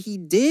things that he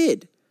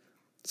did.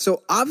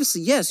 So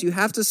obviously, yes, you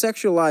have to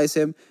sexualize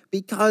him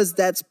because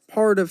that's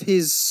part of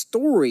his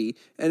story.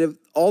 And of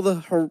all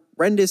the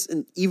horrendous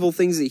and evil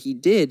things that he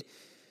did,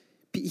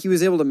 he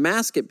was able to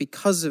mask it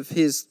because of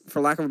his,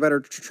 for lack of a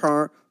better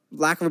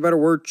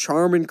word,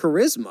 charm and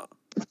charisma.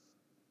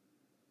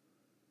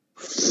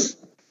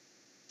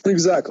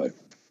 Exactly.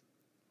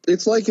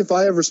 It's like if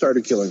I ever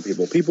started killing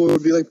people, people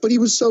would be like, but he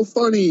was so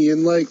funny,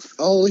 and like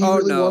all he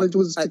wanted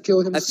was to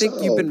kill himself. I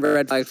think you've been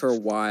red flagged for a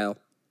while.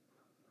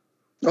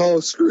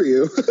 Oh, screw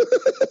you.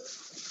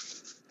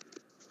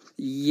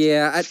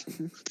 Yeah,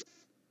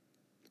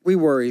 we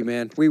worry,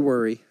 man. We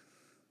worry.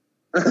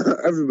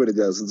 Everybody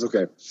does. It's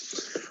okay.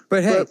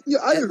 But hey,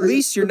 at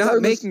least you're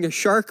not making a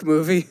shark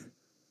movie.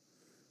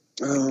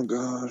 Oh,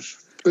 gosh.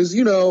 Because,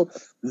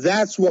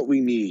 that's what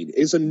we need,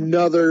 is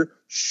another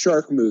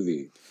shark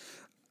movie.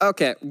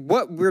 Okay,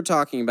 what we're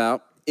talking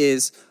about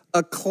is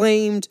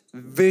acclaimed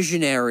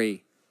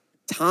visionary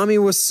Tommy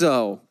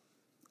Wiseau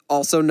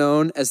also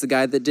known as the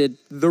guy that did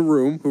The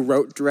Room, who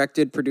wrote,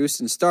 directed,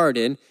 produced, and starred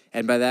in,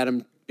 and by that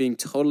I'm being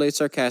totally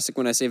sarcastic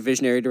when I say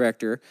visionary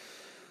director.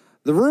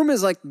 The Room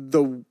is like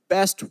the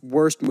best,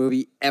 worst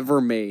movie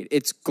ever made.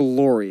 It's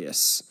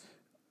glorious.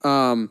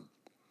 And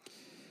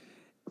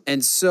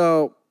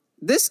so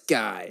this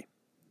guy,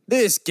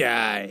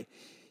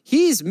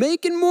 he's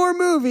making more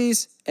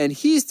movies, and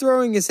he's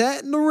throwing his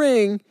hat in the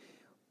ring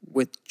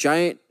with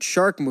giant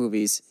shark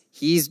movies.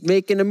 He's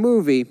making a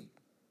movie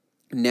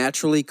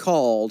naturally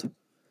called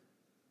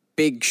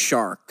Big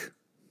Shark.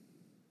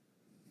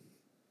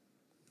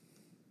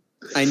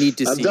 I need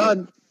to see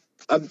done.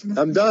 it.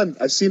 I'm done.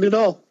 I've seen it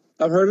all.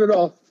 I've heard it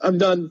all. I'm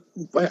done.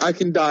 I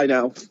can die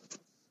now.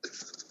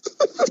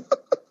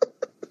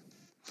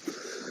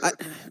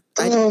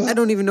 I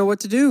don't even know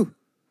what to do.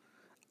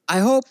 I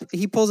hope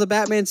he pulls a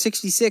Batman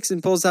 66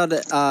 and pulls out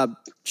a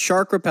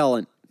shark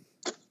repellent.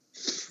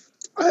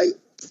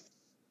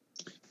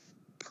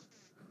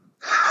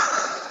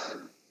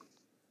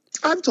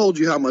 I've told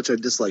you how much I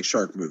dislike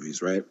shark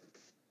movies, right?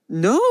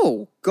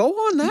 No, go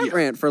on that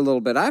rant for a little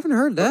bit. I haven't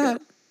heard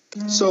that.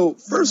 Okay. So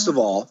first of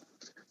all,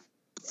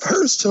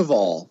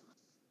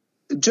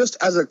 just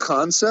as a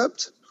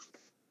concept,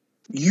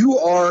 you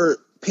are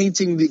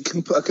painting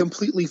a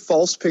completely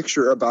false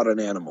picture about an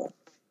animal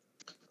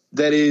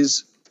that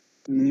is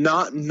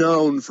not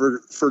known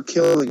for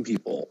killing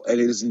people, and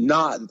it is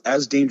not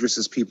as dangerous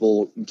as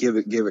people give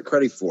it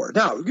credit for.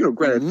 Now,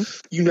 granted,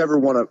 you'd never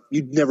want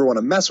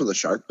to mess with a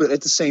shark, but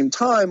at the same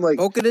time, like,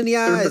 poke it in the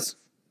eyes.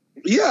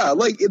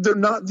 They're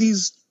not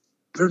these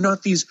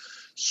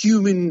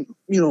human,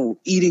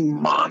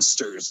 eating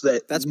monsters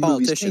that's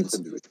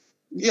politicians.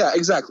 Yeah,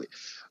 exactly.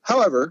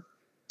 However,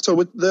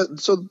 so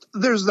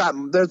there's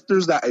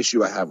that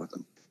issue I have with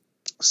them.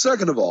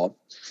 Second of all,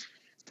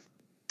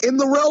 in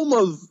the realm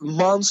of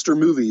monster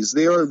movies,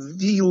 they are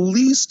the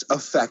least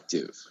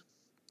effective.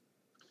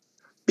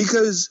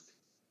 Because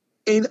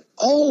in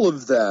all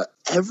of that,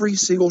 every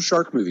single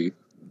shark movie,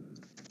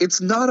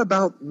 it's not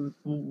about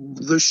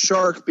the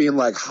shark being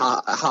like,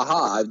 ha, ha,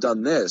 ha, I've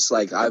done this.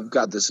 Like, I've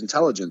got this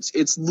intelligence.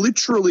 It's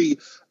literally,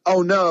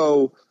 oh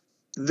no,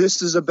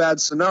 this is a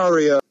bad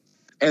scenario,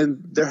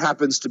 and there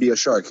happens to be a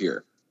shark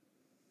here.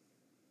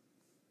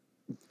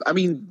 I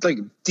mean, like,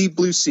 Deep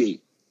Blue Sea.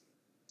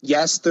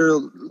 Yes, they're,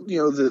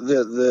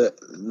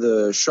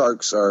 the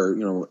sharks are,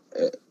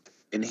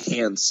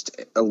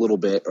 enhanced a little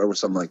bit or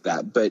something like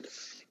that. But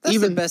that's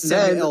even the best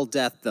then, Samuel L.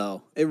 Death,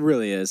 though. It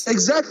really is.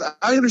 Exactly.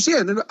 I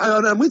understand. And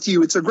I'm with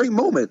you. It's a great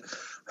moment.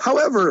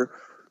 However,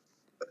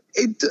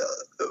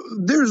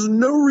 there's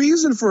no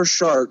reason for a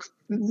shark,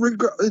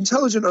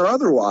 intelligent or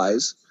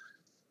otherwise,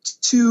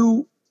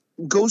 to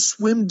go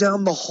swim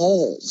down the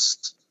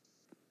halls.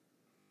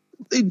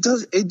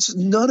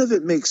 None of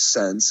it makes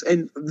sense.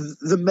 And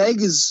the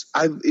Meg is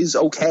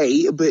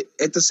okay, but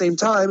at the same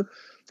time,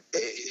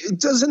 it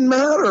doesn't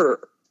matter.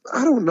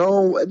 I don't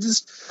know.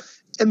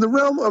 In the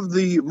realm of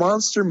the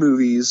monster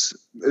movies,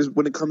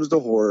 when it comes to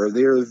horror,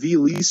 they are the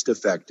least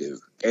effective.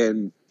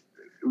 And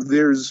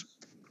there's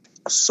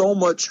so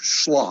much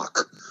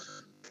schlock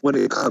when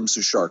it comes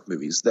to shark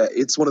movies that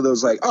it's one of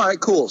those like, all right,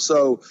 cool.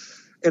 So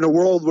in a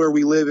world where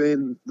we live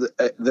in,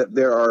 that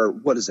there are,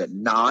 9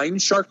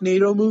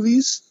 Sharknado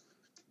movies?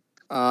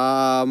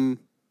 I'm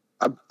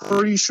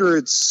pretty sure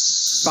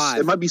it's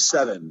 5. It might be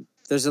 7.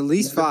 There's at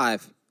least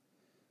 5.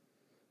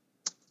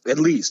 At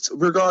least,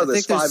 regardless,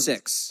 I think there's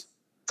 6.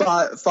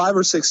 5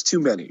 or 6 too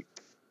many.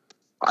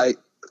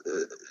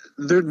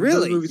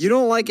 Really? You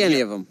don't like any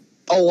of them?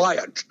 Oh, I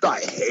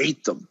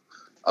hate them.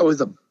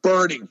 With a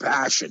burning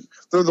passion.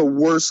 They're the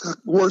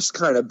worst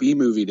kind of B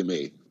movie to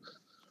me.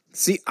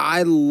 See,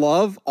 I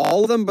love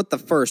all of them, but the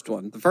first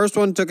one. The first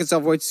one took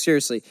itself way too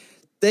seriously.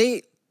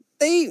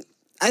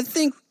 I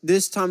think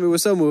this Tommy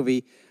Wiseau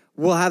movie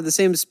will have the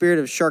same spirit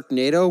of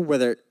Sharknado,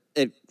 whether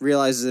it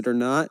realizes it or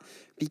not,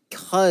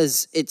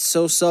 because it's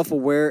so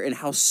self-aware and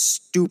how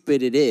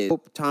stupid it is. I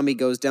hope Tommy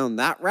goes down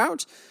that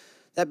route.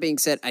 That being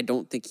said, I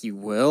don't think he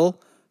will.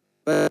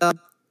 But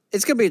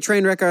it's going to be a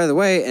train wreck out of the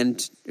way,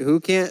 and who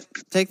can't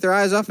take their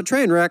eyes off a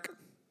train wreck?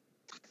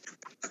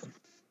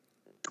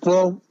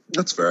 Well,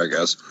 that's fair, I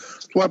guess.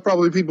 That's why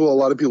probably a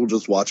lot of people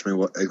just watch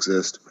me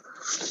exist.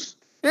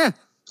 Yeah,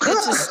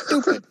 that's just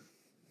stupid.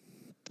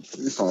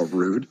 It's all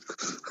rude.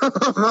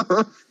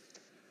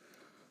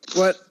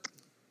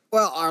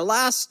 Well, our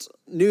last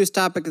news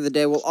topic of the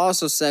day will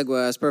also segue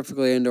us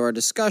perfectly into our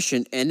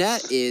discussion, and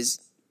that is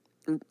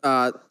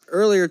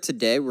earlier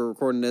today, we're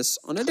recording this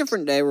on a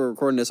different day, we're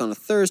recording this on a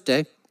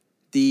Thursday,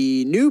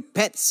 the new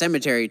Pet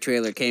Sematary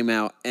trailer came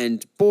out,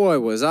 and boy,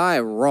 was I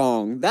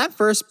wrong. That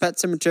first Pet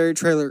Sematary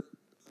trailer,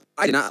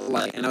 I did not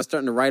like, and I was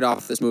starting to write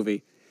off this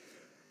movie.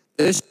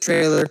 This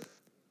trailer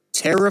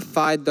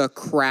terrified the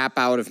crap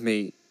out of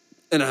me,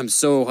 and I'm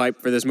so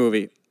hyped for this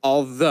movie.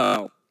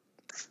 Although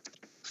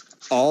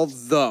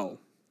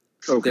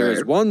there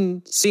is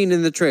one scene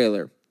in the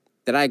trailer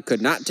that I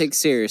could not take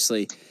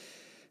seriously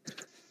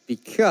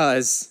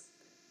because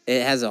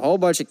it has a whole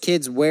bunch of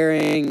kids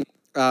wearing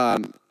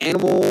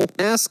animal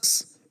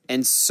masks,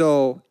 And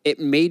so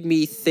it made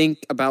me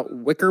think about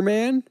Wicker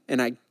Man,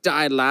 and I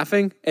died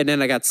laughing, and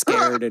then I got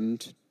scared,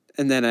 and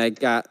then I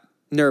got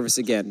nervous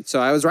again. So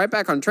I was right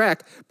back on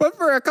track. But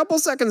for a couple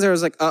seconds, I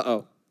was like,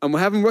 uh-oh, I'm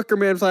having Wicker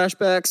Man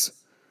flashbacks.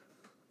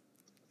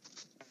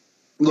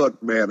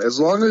 Look, man, as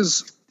long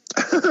as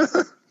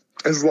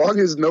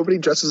nobody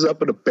dresses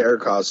up in a bear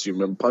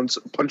costume and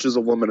punches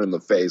a woman in the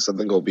face, I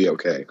think it'll be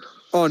okay.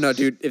 Oh, no,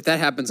 dude. If that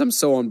happens, I'm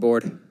so on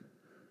board.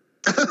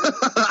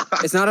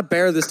 It's not a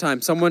bear this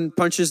time. Someone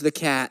punches the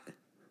cat.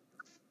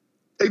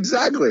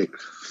 Exactly.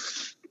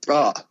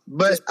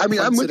 But, I mean,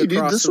 I'm with you,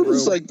 dude. This one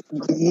is like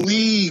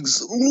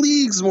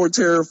leagues more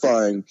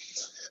terrifying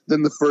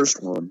than the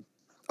first one.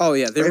 Oh,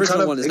 yeah. The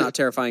original one is not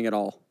terrifying at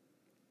all.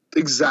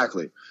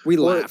 Exactly. We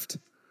laughed.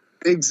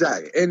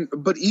 Exactly.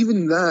 But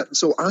even that,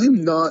 so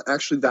I'm not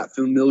actually that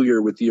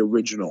familiar with the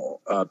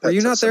original. Were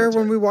you not there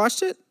when we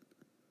watched it?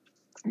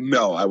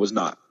 No, I was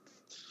not.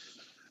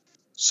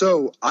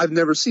 So I've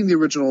never seen the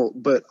original,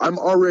 but I'm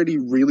already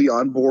really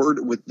on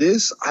board with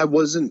this. I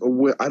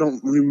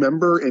don't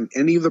remember in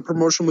any of the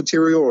promotional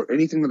material or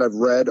anything that I've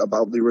read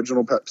about the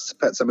original Pet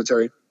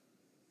Sematary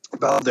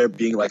about there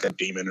being like a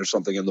demon or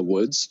something in the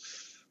woods.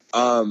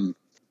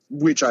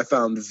 Which I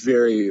found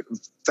very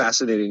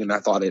fascinating, and I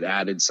thought it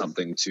added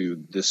something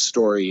to this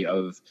story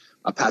of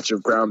a patch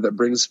of ground that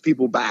brings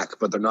people back,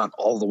 but they're not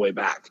all the way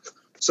back.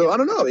 So I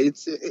don't know. It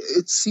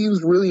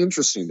seems really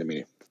interesting to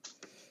me.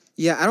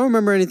 Yeah, I don't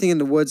remember anything in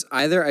the woods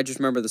either. I just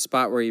remember the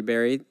spot where you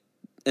buried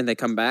and they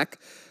come back.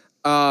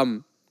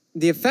 The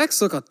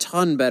effects look a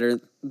ton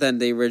better than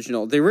the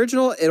original. The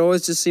original, it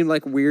always just seemed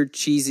like weird,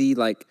 cheesy,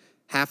 like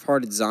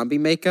half-hearted zombie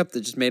makeup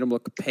that just made them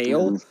look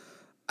pale.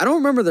 I don't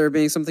remember there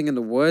being something in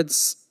the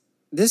woods.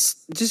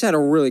 This just had a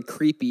really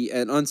creepy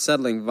and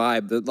unsettling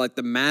vibe.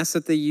 The mask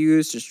that they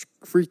used just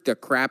freaked the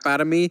crap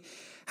out of me.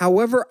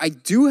 However, I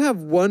do have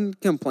one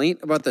complaint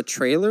about the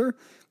trailer,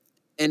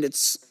 and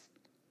it's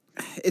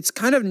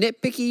kind of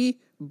nitpicky,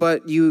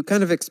 but you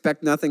kind of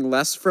expect nothing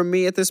less from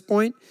me at this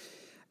point.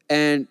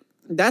 And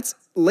that's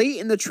late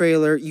in the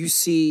trailer. You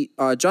see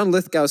John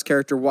Lithgow's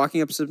character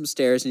walking up some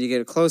stairs, and you get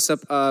a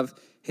close-up of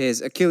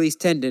his Achilles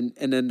tendon,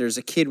 and then there's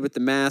a kid with the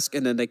mask,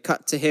 and then they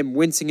cut to him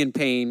wincing in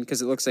pain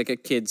because it looks like a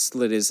kid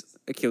slit his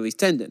Achilles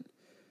tendon.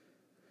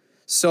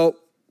 So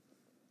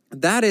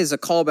that is a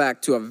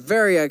callback to a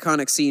very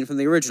iconic scene from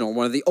the original,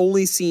 one of the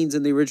only scenes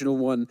in the original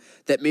one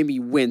that made me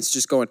wince,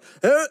 just going,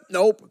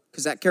 nope,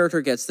 because that character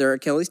gets their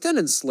Achilles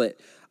tendon slit.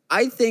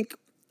 I think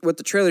what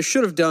the trailer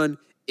should have done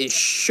is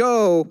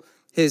show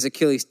his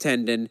Achilles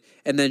tendon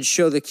and then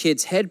show the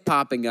kid's head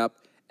popping up,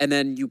 and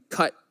then you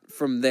cut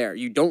from there.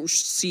 You don't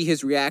see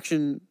his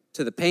reaction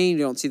to the pain.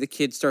 You don't see the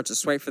kid start to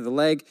swipe for the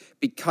leg,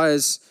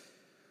 because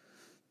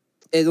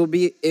I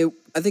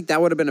think that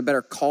would have been a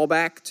better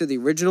callback to the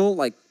original.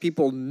 Like,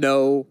 people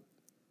know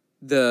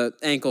the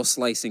ankle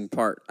slicing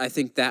part. I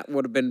think that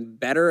would have been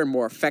better and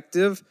more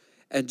effective,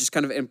 and just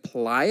kind of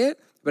imply it.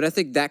 But I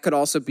think that could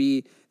also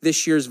be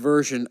this year's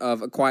version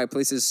of A Quiet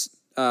Place's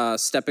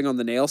stepping on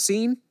the nail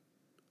scene.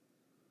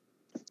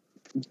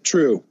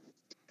 True.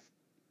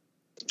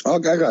 I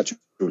got you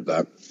with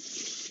that.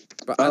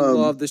 But I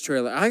love this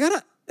trailer.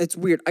 It's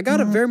weird. I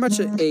got very much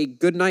a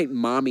Goodnight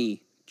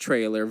Mommy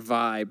trailer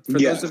vibe. For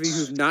those of you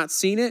who've not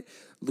seen it,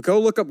 go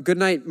look up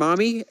Goodnight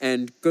Mommy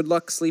and good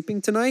luck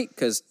sleeping tonight,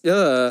 because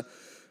Well,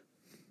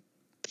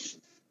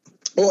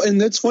 and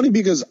that's funny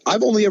because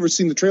I've only ever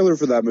seen the trailer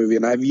for that movie,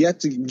 and I've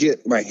yet to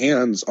get my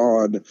hands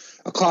on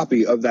a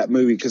copy of that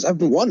movie because I've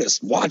been wanting to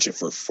watch it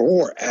for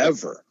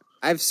forever.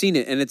 I've seen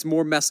it, and it's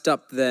more messed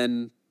up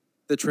than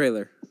the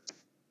trailer.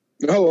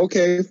 Oh,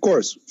 okay. Of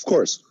course.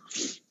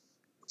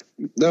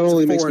 That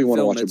only makes me want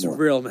to watch it more. It's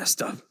real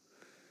messed up.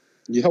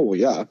 Yeah, well,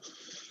 yeah.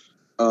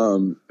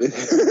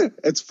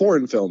 It's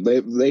foreign film.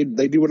 They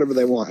do whatever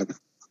they want.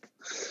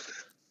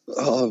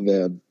 Oh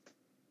man.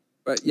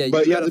 But yeah, you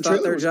got a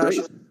thought there, Josh?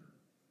 Great.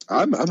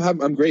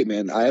 I'm great,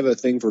 man. I have a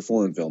thing for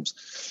foreign films.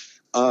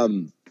 But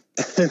you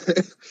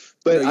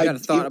got a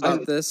thought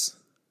about this?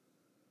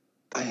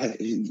 About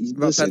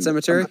Pet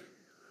Sematary?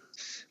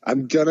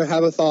 I'm gonna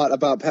have a thought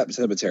about Pet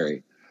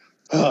Sematary.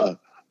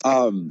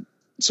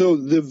 So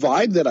the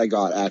vibe that I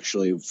got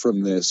actually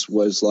from this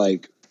was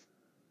like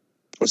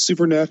a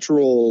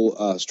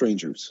supernatural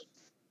strangers.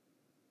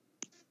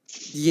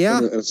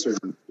 Yeah,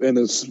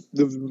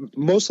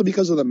 mostly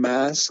because of the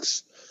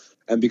masks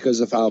and because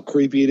of how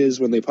creepy it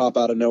is when they pop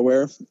out of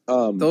nowhere.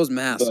 Those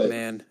masks,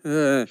 man.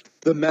 The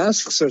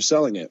masks are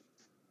selling it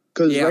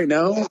because right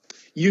now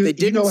they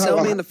didn't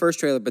sell me in the first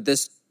trailer, but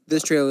this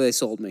trailer they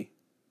sold me.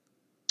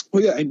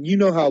 Well, yeah, and you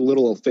know how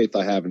little faith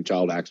I have in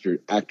child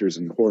actors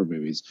in horror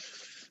movies.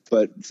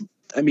 But,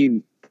 I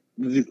mean,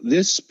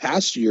 this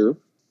past year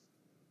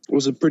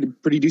was a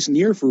pretty decent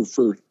year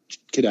for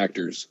kid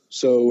actors.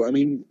 So, I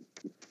mean,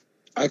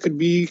 I could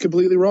be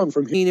completely wrong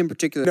from here. In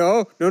particular.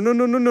 No.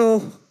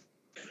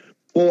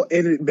 Well,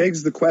 and it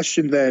begs the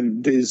question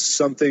then, is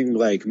something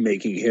like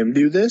making him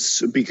do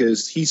this?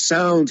 Because he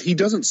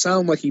doesn't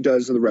sound like he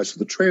does in the rest of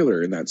the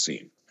trailer in that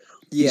scene.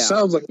 Yeah. He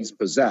sounds like he's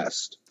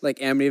possessed. Like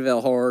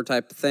Amityville Horror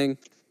type of thing.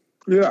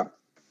 Yeah.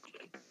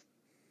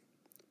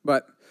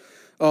 But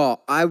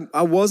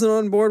I wasn't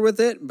on board with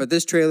it, but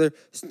this trailer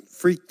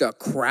freaked the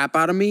crap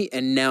out of me,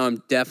 and now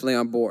I'm definitely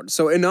on board.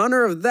 So in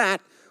honor of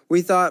that,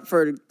 we thought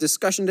for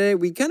discussion today,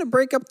 we kind of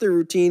break up the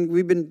routine.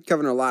 We've been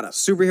covering a lot of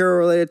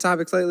superhero-related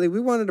topics lately. We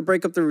wanted to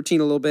break up the routine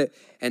a little bit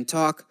and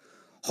talk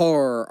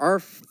horror, our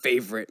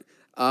favorite.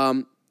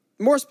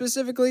 More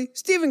specifically,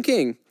 Stephen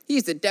King.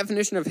 He's the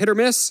definition of hit or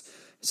miss.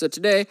 So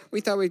today, we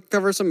thought we'd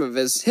cover some of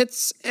his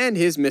hits and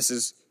his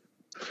misses.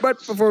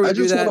 But before we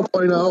do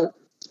that...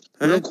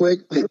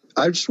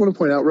 I just want to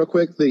point out real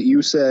quick that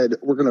you said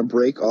we're going to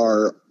break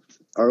our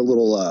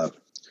little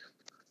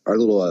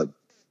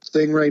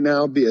thing right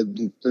now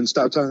and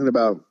stop talking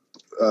about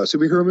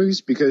superhero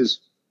movies,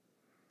 because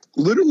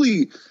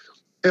literally,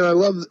 and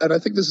I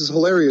think this is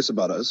hilarious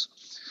about us,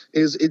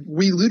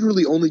 we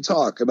literally only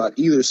talk about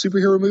either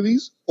superhero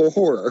movies or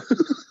horror.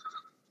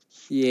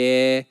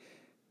 Yeah.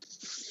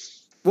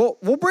 Well,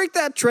 we'll break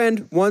that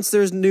trend once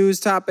there's news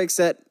topics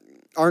that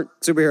aren't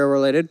superhero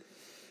related.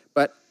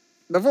 But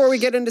before we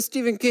get into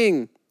Stephen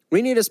King,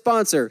 we need a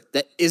sponsor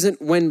that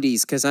isn't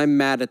Wendy's, because I'm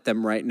mad at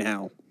them right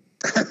now.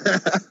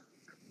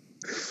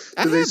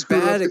 I've had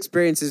bad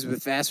experiences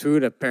with fast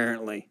food,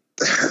 apparently.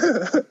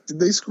 Did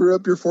they screw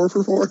up your 4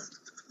 for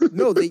 $4?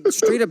 No, they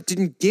straight up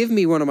didn't give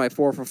me one of my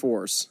 4 for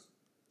 $4s.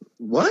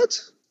 What?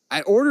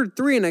 I ordered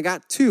 3 and I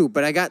got 2,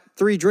 but I got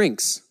 3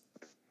 drinks.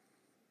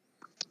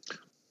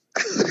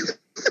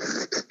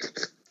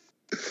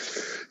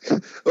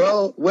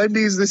 Well,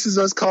 Wendy's, this is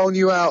us calling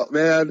you out,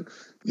 man.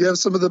 You have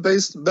some of the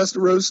best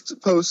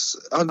roast posts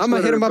on Twitter. I'm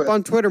going to hit them up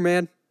on Twitter,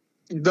 man.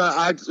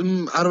 I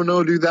don't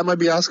know, dude. That might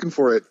be asking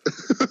for it.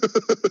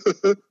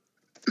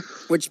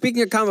 Which,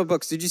 speaking of comic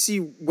books, did you see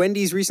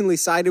Wendy's recently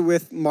sided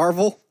with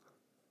Marvel?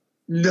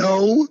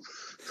 No.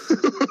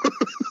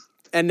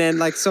 And then,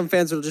 like, some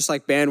fans were just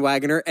like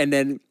bandwagoner, and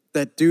then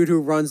the dude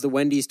who runs the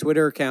Wendy's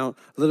Twitter account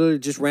literally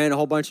just ran a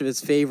whole bunch of his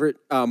favorite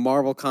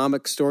Marvel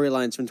comic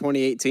storylines from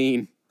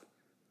 2018.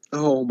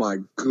 Oh my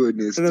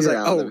goodness! And I was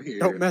like,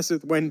 don't mess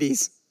with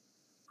Wendy's.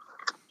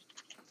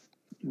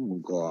 Oh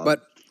god!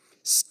 But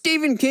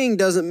Stephen King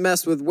doesn't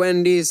mess with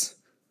Wendy's.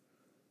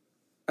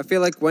 I feel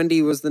like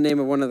Wendy was the name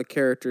of one of the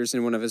characters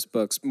in one of his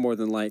books, more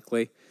than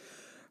likely.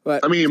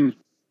 But I mean,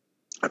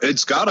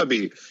 it's gotta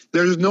be.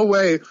 There's no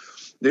way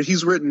that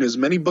he's written as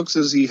many books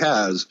as he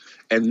has,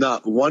 and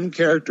not one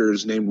character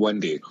is named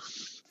Wendy.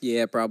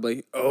 Yeah,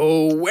 probably.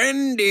 Oh,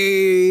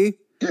 Wendy!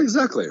 Yeah,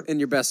 exactly. In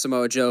your best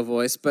Samoa Joe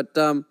voice. But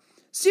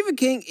Stephen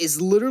King is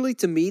literally,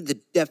 to me, the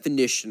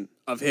definition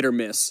of hit or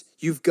miss.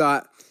 You've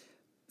got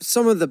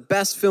some of the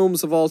best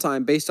films of all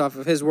time based off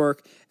of his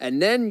work,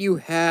 and then you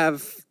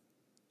have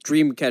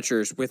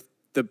Dreamcatchers with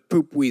the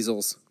poop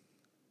weasels.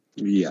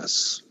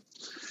 Yes.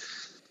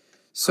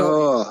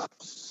 So,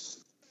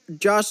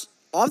 Josh,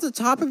 off the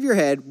top of your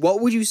head,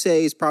 what would you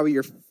say is probably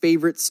your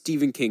favorite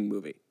Stephen King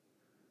movie?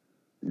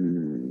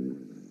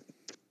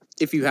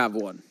 If you have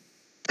one.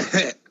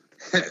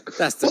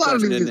 That's the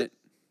question, isn't it?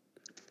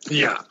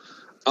 Yeah.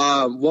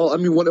 Well, I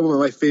mean, one of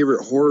my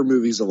favorite horror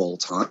movies of all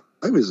time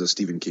is a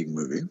Stephen King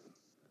movie,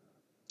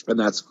 and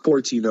that's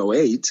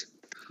 1408.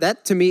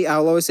 That, to me,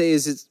 I'll always say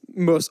is its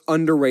most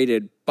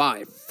underrated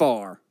by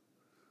far.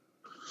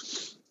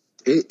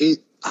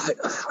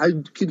 I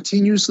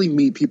continuously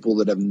meet people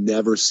that have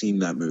never seen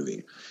that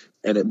movie,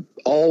 and it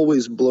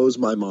always blows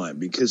my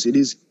mind because it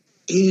is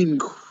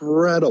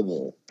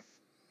incredible.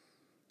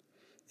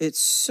 It's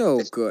so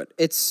good.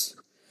 It's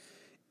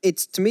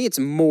to me, it's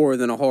more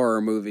than a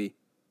horror movie.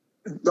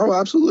 Oh,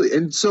 absolutely.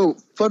 And so,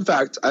 fun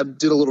fact, I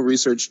did a little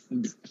research.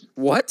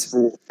 What?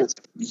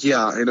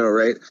 Yeah, I know,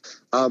 right?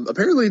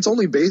 Apparently, it's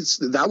only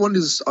based... That one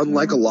is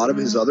unlike a lot of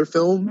his other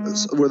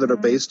films that are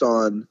based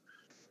on,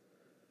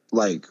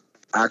 like,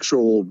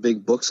 actual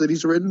big books that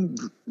he's written.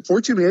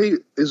 1408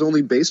 is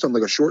only based on,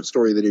 like, a short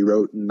story that he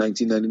wrote in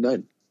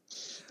 1999.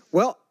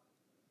 Well,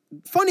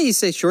 funny you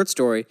say short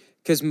story,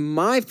 because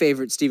my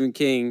favorite Stephen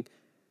King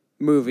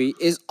movie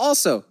is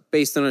also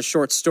based on a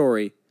short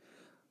story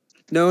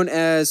known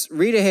as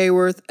Rita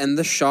Hayworth and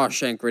the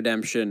Shawshank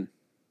Redemption.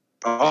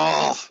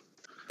 Oh!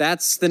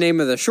 That's the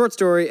name of the short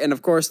story, and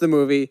of course the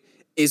movie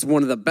is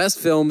one of the best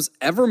films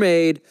ever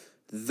made,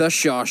 The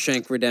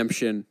Shawshank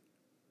Redemption.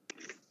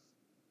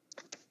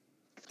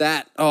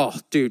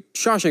 Dude,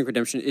 Shawshank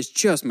Redemption is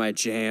just my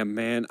jam,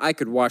 man. I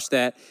could watch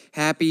that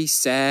happy,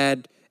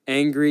 sad,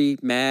 angry,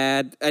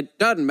 mad. It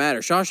doesn't matter.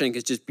 Shawshank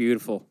is just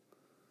beautiful.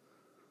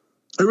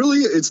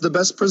 It's the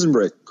best Prison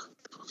Break.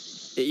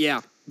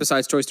 Yeah,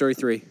 besides Toy Story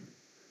 3.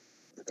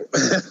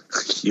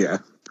 Yeah.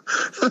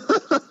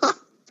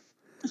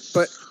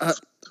 But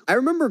I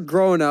remember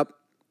growing up,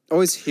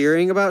 always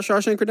hearing about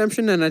Shawshank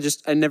Redemption, and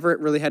I never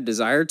really had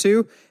desire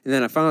to. And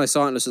then I finally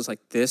saw it, and it was just like,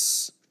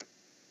 this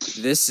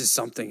is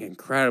something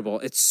incredible.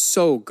 It's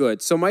so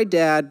good. So my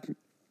dad,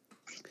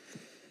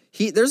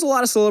 there's a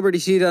lot of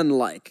celebrities he doesn't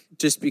like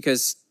just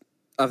because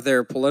of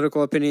their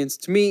political opinions.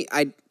 To me,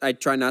 I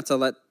try not to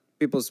let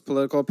people's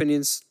political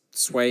opinions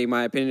sway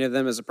my opinion of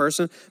them as a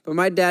person. But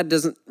my dad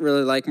doesn't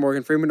really like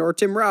Morgan Freeman or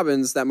Tim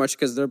Robbins that much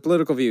because of their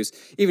political views.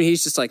 Even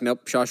he's just like,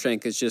 nope,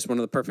 Shawshank is just one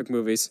of the perfect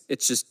movies.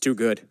 It's just too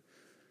good.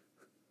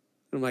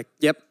 I'm like,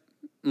 yep.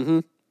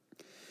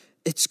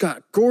 It's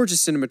got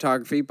gorgeous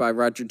cinematography by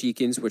Roger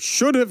Deakins, which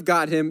should have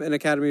got him an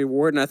Academy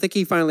Award, and I think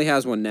he finally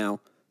has one now.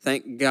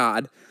 Thank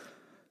God.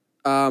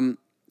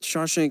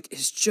 Shawshank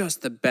is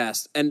just the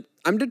best. And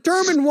I'm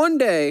determined one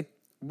day,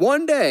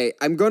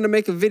 I'm going to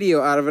make a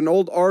video out of an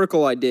old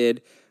article I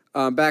did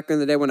back in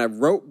the day when I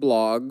wrote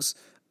blogs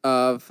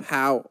of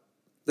how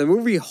the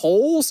movie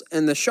Holes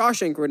and the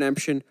Shawshank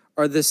Redemption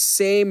are the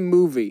same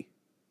movie.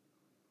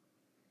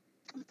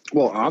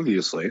 Well,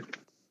 obviously.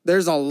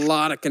 There's a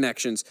lot of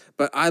connections,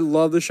 but I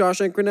love the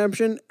Shawshank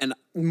Redemption, and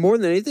more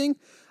than anything,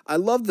 I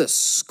love the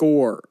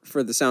score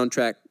for the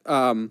soundtrack.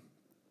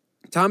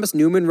 Thomas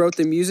Newman wrote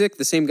the music,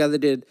 the same guy that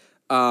did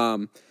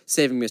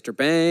Saving Mr.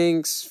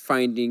 Banks,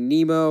 Finding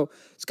Nemo.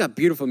 It's got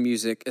beautiful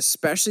music,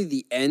 especially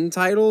the end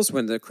titles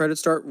when the credits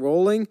start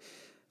rolling.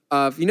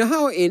 You know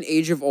how in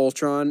Age of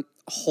Ultron,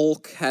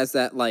 Hulk has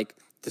that, like,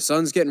 the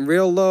sun's getting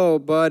real low,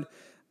 bud,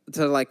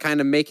 to, like, kind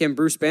of make him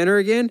Bruce Banner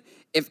again?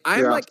 If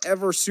I'm, like,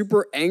 ever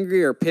super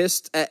angry or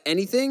pissed at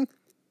anything,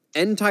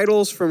 end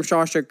titles from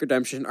Shawshank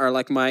Redemption are,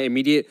 like, my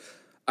immediate,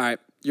 all right,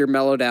 you're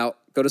mellowed out,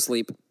 go to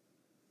sleep.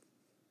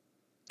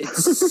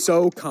 It's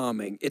so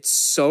calming. It's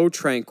so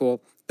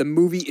tranquil. The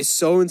movie is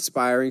so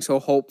inspiring, so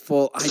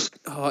hopeful.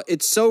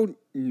 It's so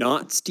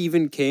not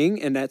Stephen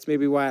King, and that's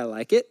maybe why I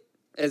like it,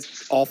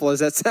 as awful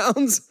as that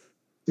sounds.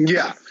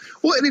 Yeah.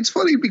 Well, and it's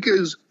funny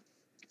because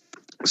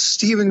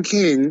Stephen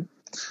King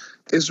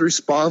is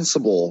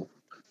responsible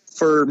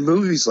for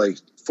movies like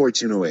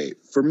 1408,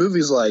 for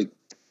movies like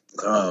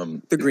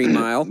The Green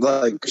Mile,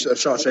 like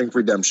Shawshank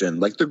Redemption,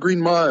 like The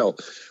Green Mile,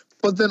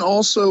 but then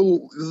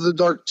also The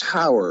Dark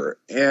Tower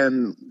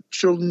and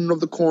Children of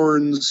the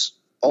Corns,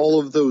 all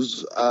of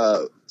those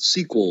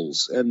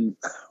sequels. And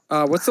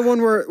what's the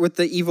one where with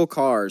the evil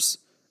cars?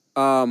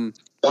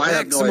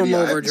 Maximum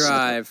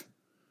Overdrive.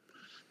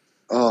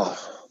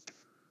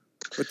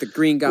 With the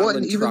Green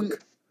Goblin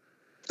truck.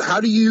 How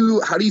do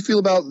you feel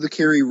about the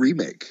Carrie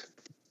remake?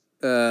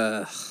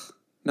 Not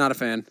a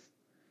fan.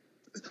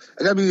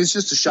 I mean, it's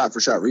just a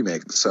shot-for-shot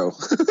remake, so.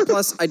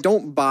 Plus, I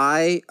don't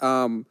buy,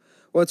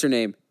 what's her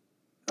name?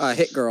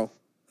 Hit Girl.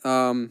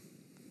 I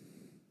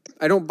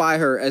don't buy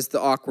her as the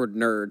awkward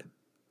nerd.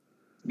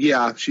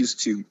 Yeah, she's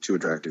too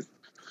attractive.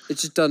 It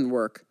just doesn't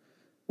work.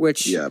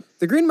 Which, yeah.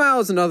 The Green Mile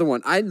is another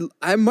one.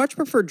 I much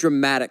prefer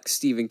dramatic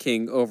Stephen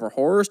King over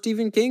horror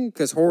Stephen King,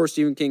 because horror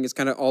Stephen King is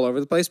kind of all over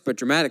the place, but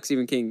dramatic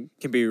Stephen King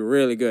can be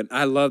really good.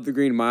 I love The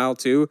Green Mile,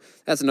 too.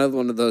 That's another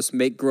one of those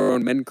make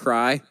grown men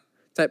cry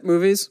type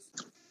movies.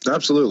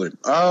 Absolutely.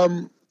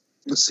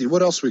 Let's see,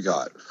 what else we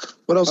got?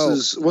 What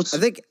else I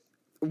think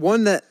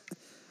one that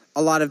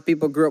a lot of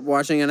people grew up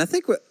watching, and I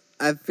think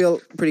I feel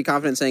pretty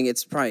confident saying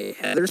it's probably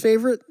Heather's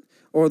favorite,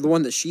 or the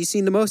one that she's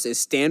seen the most, is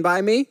Stand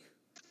By Me.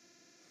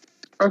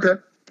 Okay.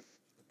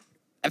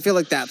 I feel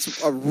like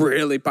that's a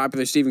really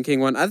popular Stephen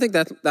King one. I think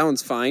that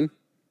one's fine.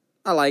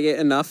 I like it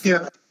enough.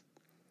 Yeah.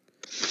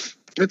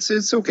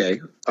 It's okay.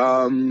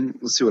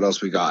 Let's see what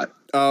else we got.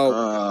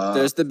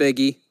 There's the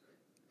biggie.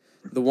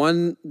 The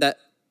one that,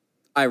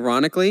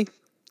 ironically,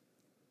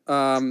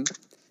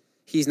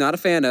 he's not a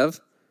fan of,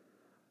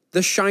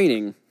 The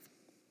Shining.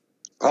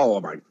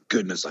 Oh my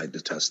goodness, I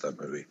detest that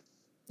movie.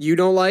 You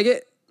don't like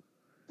it?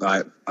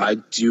 I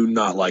do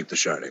not like The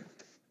Shining.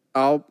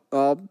 I'll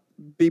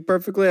be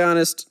perfectly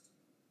honest.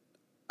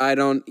 I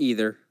don't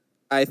either.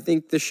 I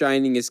think The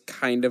Shining is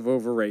kind of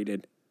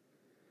overrated.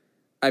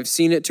 I've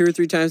seen it 2 or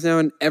 3 times now,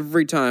 and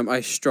every time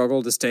I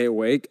struggle to stay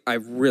awake. I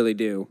really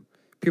do.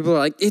 People are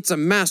like, it's a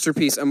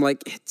masterpiece. I'm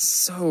like, it's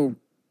so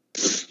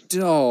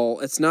dull.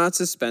 It's not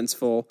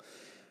suspenseful.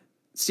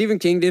 Stephen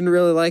King didn't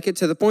really like it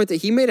to the point that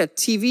he made a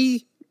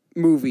TV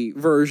movie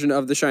version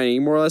of The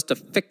Shining, more or less to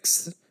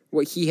fix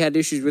what he had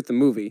issues with the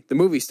movie. The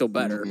movie's still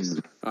better,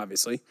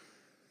 obviously.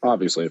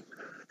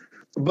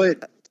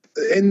 But,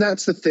 and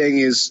that's the thing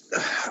is,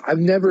 I've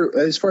never,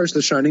 as far as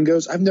The Shining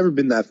goes, I've never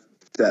been that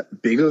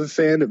big of a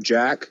fan of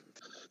Jack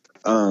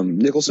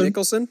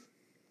Nicholson.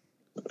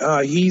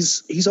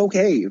 He's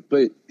okay,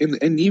 but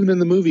and even in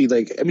the movie,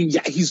 like, I mean,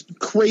 yeah, he's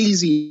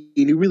crazy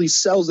and he really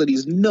sells that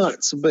he's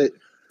nuts, but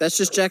that's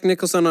just Jack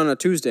Nicholson on a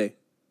Tuesday.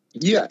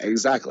 Yeah,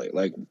 exactly.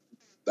 Like,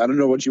 I don't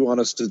know what you want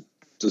us to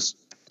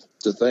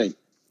think.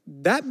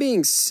 That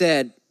being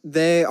said,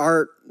 they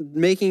are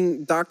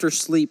making Dr.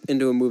 Sleep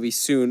into a movie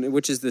soon,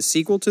 which is the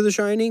sequel to The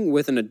Shining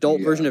with an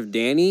adult version of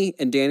Danny,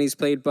 and Danny's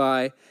played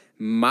by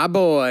my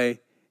boy,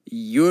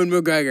 Ewan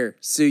McGregor.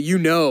 So you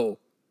know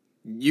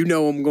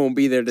I'm going to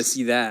be there to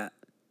see that.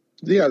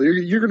 Yeah,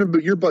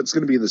 your butt's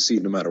going to be in the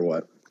seat no matter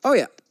what. Oh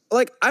yeah.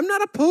 Like, I'm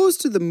not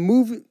opposed to the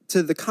movie,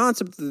 to the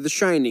concept of The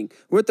Shining.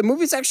 What the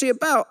movie's actually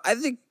about, I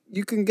think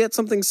you can get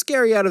something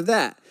scary out of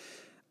that.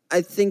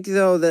 I think,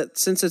 though, that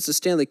since it's a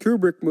Stanley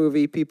Kubrick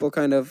movie, people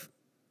kind of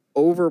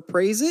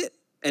overpraise it.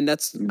 And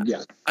that's,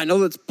 I know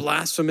that's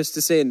blasphemous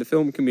to say in the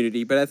film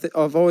community, but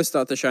I've always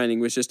thought The Shining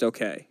was just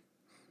okay.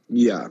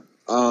 Yeah.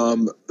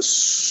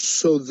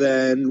 So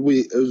then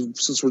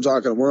since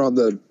we're on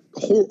the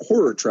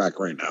horror track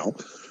right now.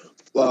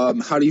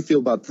 How do you feel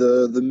about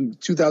the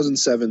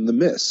 2007 The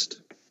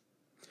Mist?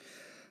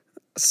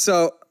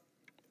 So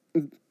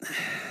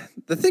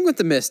the thing with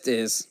The Mist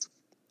is,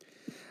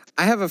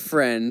 I have a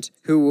friend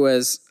who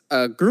was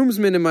a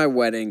groomsman in my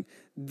wedding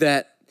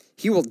that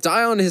he will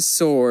die on his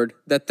sword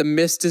that The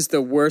Mist is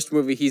the worst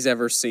movie he's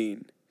ever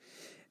seen.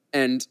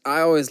 And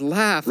I always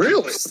laugh.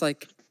 Really? It's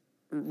like,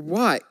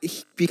 why?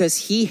 Because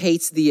he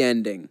hates the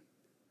ending.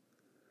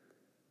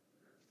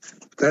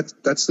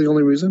 That's the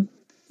only reason?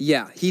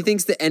 Yeah, he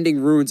thinks the ending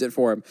ruins it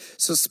for him.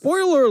 So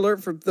spoiler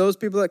alert for those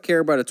people that care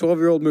about a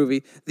 12-year-old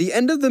movie, the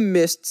end of The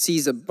Mist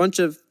sees a bunch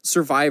of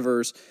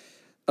survivors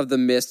of The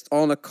Mist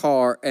all in a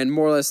car, and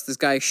more or less this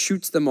guy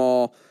shoots them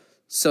all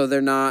so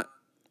they're not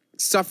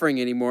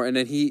suffering anymore, and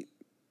then he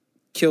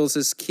kills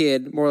his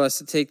kid, more or less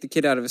to take the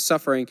kid out of his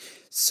suffering,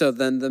 so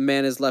then the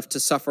man is left to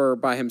suffer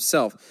by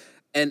himself.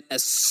 And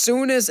as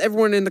soon as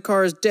everyone in the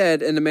car is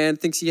dead and the man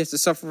thinks he has to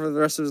suffer for the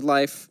rest of his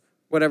life,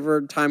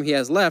 whatever time he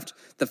has left,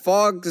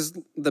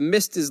 the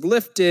mist is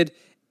lifted,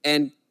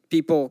 and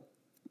people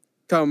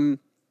come,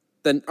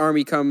 the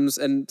army comes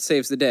and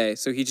saves the day.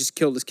 So he just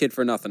killed his kid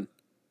for nothing.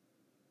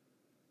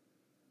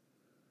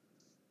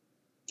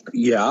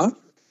 Yeah.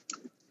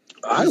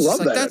 I love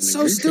that. That's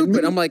so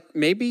stupid. I'm like,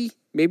 maybe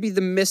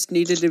the mist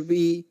needed to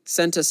be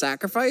sent to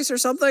sacrifice or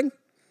something.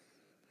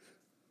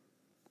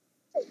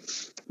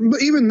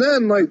 But even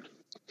then, like,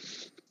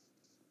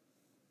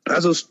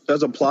 as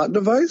a plot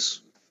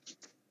device,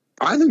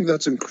 I think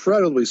that's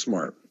incredibly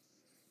smart.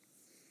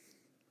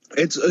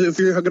 It's if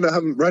you're going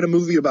to write a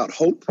movie about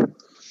hope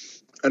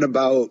and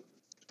about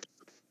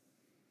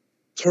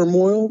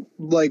turmoil,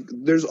 like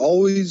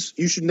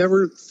you should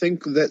never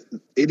think that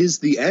it is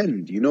the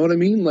end. You know what I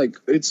mean? Like,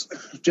 it's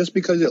just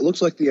because it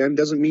looks like the end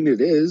doesn't mean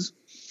it is.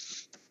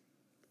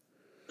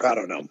 I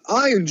don't know.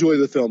 I enjoy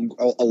the film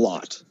a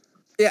lot.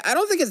 Yeah, I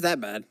don't think it's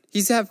that bad.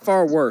 He's had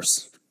far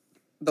worse,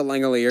 the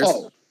Langoliers.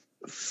 Oh,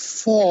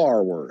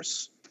 far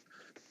worse.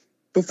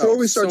 Before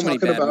we start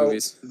talking about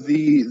movies.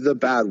 the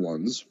bad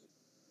ones,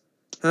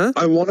 huh?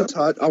 I want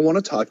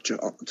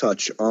to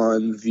touch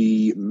on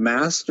the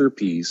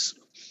masterpiece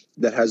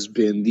that has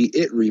been the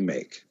It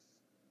remake.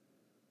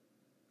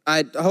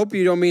 I hope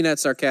you don't mean that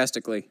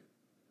sarcastically.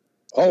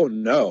 Oh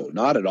no,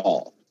 not at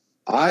all.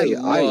 I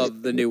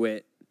love the new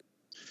It.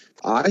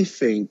 I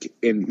think,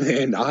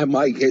 and I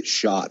might get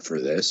shot for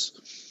this,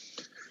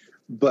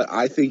 but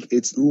I think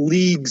it's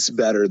leagues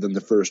better than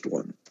the first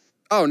one.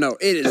 Oh, no,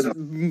 it is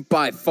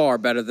by far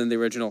better than the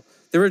original.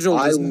 The original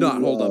does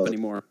not hold up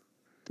anymore.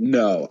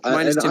 No.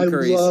 Minus Tim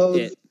Curry's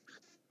It.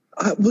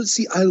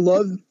 I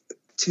love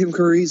Tim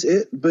Curry's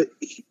It, but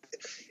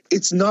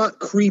it's not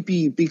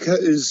creepy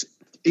because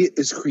it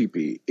is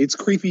creepy. It's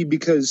creepy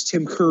because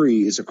Tim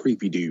Curry is a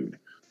creepy dude.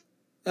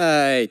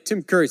 Hey,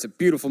 Tim Curry's a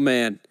beautiful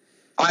man.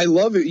 I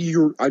love it.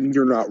 You're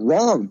not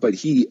wrong, but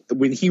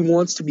when he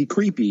wants to be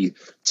creepy,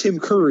 Tim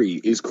Curry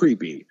is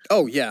creepy.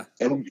 Oh yeah,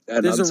 and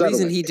there's a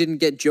reason he didn't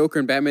get Joker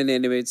in Batman the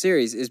Animated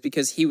Series is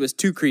because he was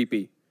too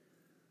creepy.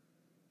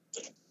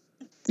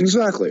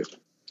 Exactly.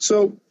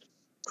 So,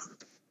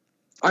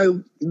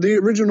 the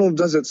original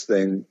does its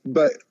thing,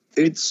 but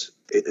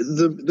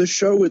the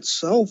show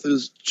itself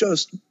is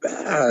just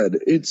bad.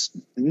 It's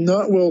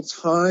not well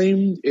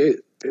timed.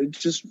 It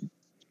just.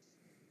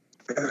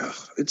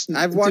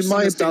 I've watched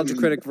the nostalgia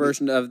critic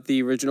version of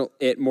the original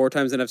It more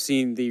times than I've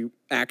seen the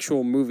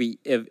actual movie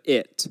of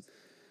It.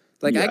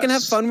 Like, yes. I can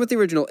have fun with the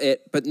original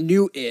It, but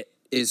new It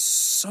is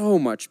so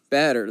much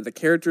better. The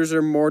characters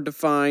are more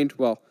defined.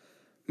 Well,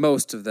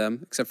 most of them,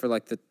 except for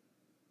like the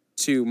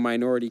two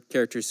minority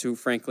characters who,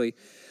 frankly,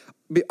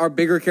 are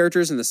bigger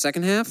characters in the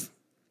second half.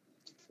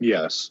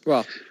 Yes.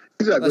 Well,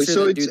 exactly.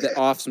 So the dude that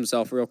offs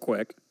himself real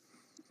quick.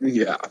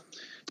 Yeah.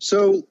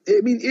 So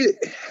I mean,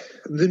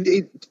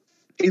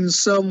 in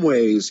some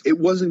ways, it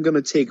wasn't going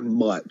to take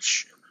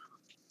much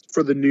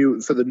for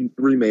the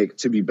remake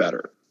to be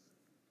better.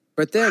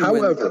 But then,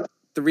 however, when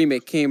the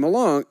remake came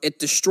along, it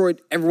destroyed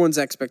everyone's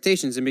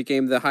expectations and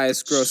became the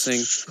highest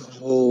grossing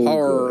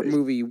horror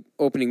movie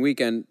opening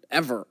weekend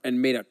ever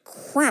and made a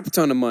crap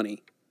ton of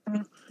money.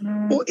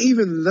 Well,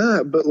 even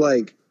that, but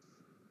like,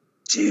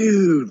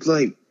 dude,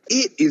 like,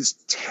 it is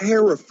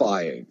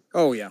terrifying.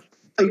 Oh, yeah.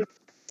 Like,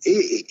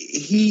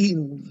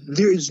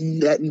 there's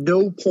at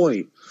no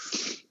point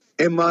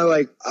am I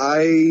like,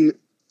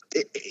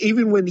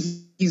 even when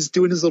he's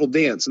doing his little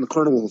dance in the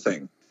carnival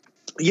thing,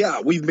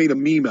 yeah, we've made a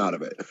meme out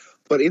of it.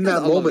 But in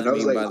that moment, I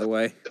was like, by the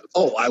way,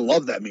 oh, I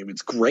love that meme.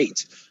 It's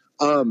great.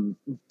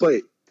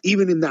 But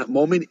even in that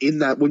moment,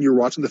 when you're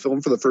watching the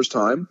film for the first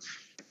time,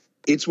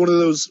 it's one of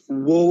those,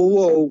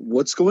 whoa,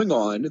 what's going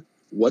on?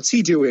 What's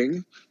he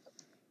doing?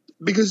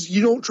 Because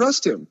you don't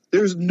trust him.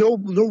 There's no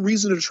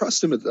reason to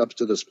trust him up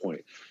to this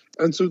point.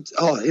 And so,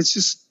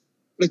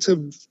 it's a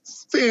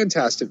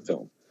fantastic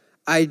film.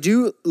 I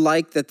do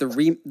like that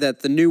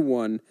the new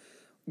one,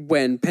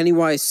 when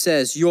Pennywise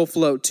says "you'll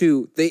float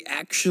too," they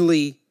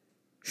actually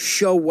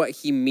show what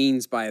he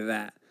means by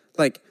that.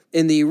 Like,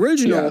 In the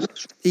original, Yeah.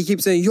 he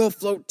keeps saying, "You'll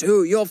float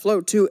too, you'll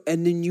float too,"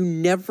 and then you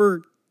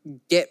never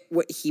get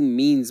what he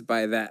means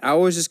by that. I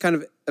always just kind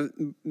of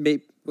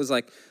was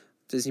like,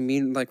 does he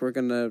mean like we're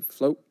gonna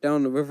float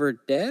down the river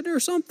dead or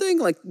something?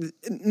 Like,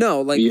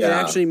 no, like it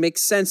actually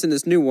makes sense in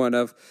this new one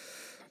of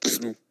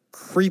some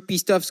creepy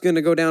stuff's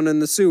gonna go down in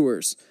the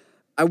sewers.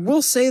 I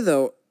will say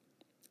though,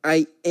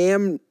 I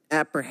am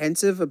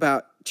apprehensive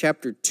about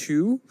chapter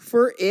 2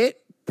 for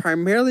it,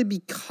 primarily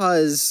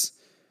because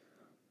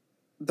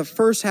the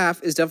first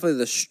half is definitely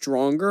the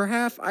stronger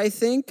half, I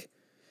think,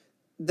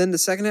 than the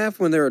second half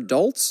when they're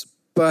adults.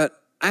 But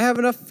I have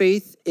enough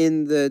faith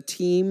in the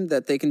team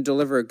that they can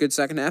deliver a good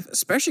second half,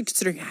 especially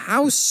considering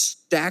how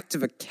stacked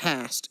of a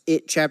cast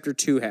chapter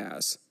 2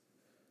 has.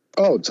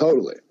 Oh,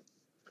 totally.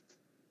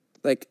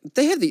 Like,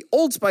 they have the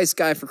Old Spice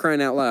guy, for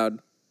crying out loud.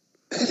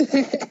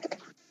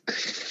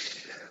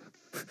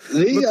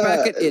 Look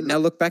back at it, now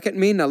look back at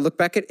me, now look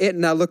back at it,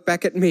 now look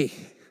back at me.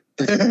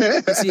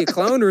 Is he a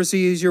clown or is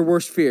he your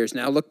worst fears?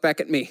 Now look back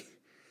at me.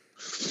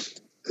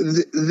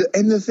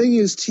 And the thing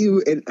is,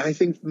 too, and I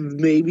think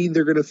maybe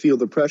they're going to feel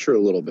the pressure a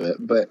little bit,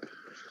 but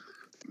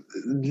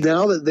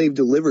now that they've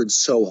delivered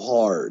so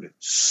hard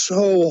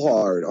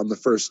on the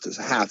first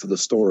half of the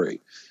story,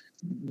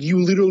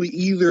 you literally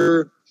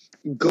either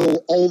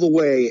go all the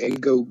way and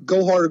go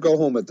hard or go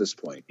home at this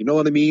point. You know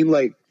what I mean?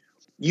 Like,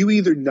 you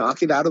either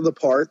knock it out of the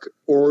park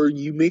or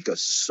you make a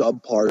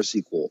subpar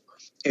sequel.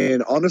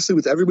 And honestly,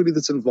 with everybody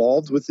that's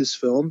involved with this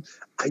film,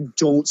 I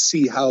don't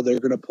see how they're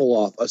going to pull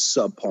off a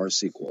subpar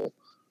sequel.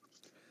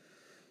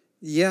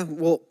 Yeah,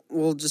 well,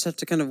 we'll just have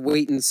to kind of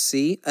wait and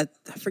see. I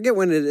forget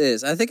when it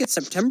is. I think it's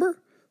September.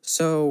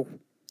 So,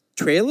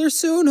 trailer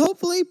soon,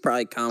 hopefully.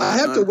 Probably Comic-Con. I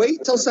have to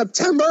wait till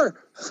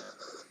September.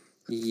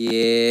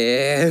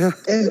 Yeah.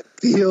 It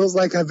feels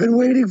like I've been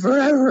waiting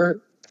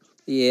forever.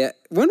 Yeah.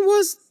 When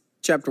was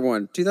chapter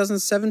 1?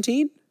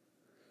 2017?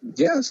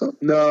 Yeah.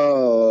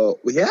 No.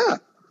 Yeah.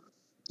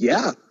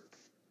 Yeah.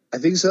 I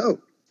think so.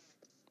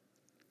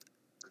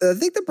 I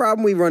think the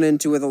problem we run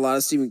into with a lot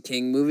of Stephen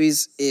King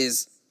movies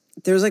is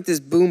there's like this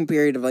boom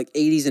period of like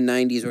 80s and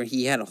 90s where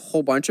he had a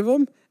whole bunch of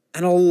them,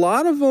 and a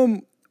lot of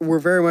them were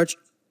very much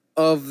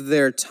of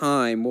their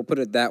time, we'll put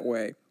it that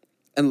way.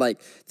 And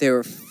like they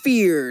were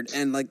feared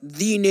and like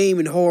the name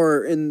in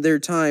horror in their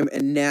time,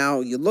 and now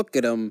you look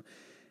at them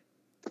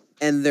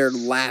and they're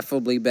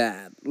laughably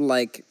bad.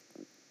 Like,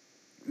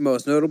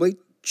 most notably,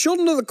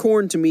 Children of the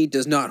Corn to me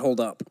does not hold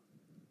up.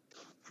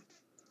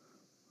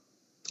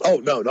 Oh,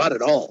 no, not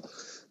at all.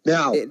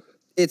 Now,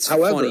 it's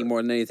funny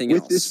more than anything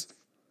else.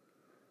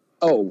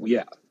 Oh,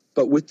 yeah.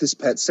 But with this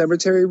Pet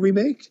Sematary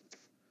remake,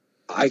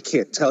 I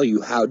can't tell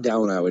you how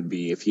down I would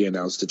be if he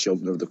announced a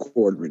Children of the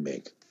Corn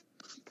remake.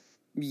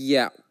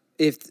 Yeah.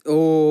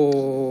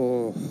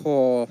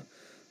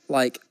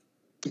 Like,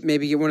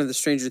 maybe get one of the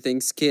Stranger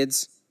Things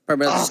kids,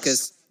 primarily just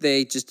because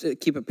they just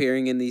keep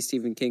appearing in these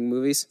Stephen King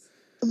movies.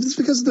 It's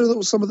because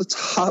they're some of the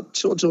top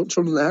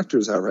children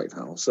actors out right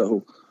now,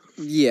 so...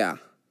 Yeah.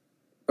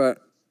 But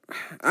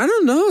I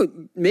don't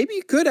know. Maybe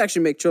you could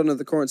actually make Children of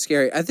the Corn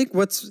scary. I think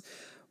what's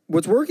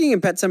working in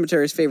Pet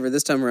Sematary's favor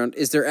this time around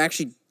is they're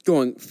actually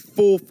going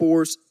full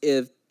force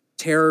of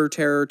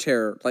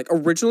terror. Like,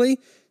 originally,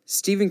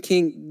 Stephen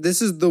King,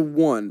 this is the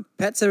one.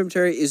 Pet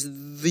Sematary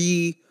is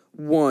the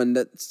one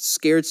that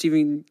scared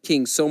Stephen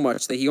King so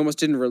much that he almost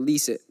didn't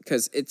release it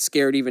because it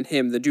scared even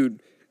him, the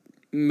dude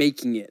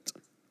making it.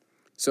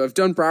 So if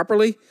done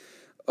properly,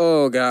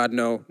 oh God,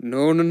 no.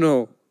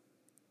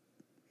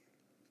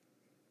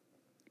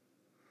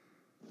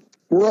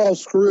 We're all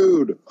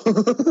screwed.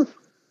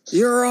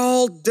 You're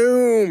all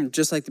doomed.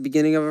 Just like the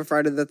beginning of a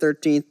Friday the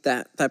 13th,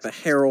 that type of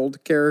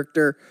Harold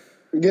character.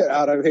 Get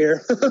out of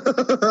here.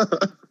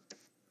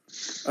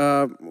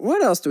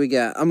 What else do we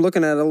got? I'm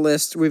looking at a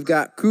list. We've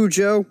got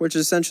Cujo, which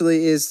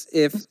essentially is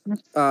if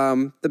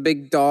the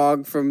big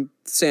dog from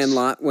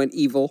Sandlot went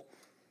evil.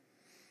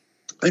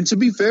 And to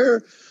be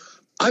fair,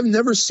 I've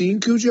never seen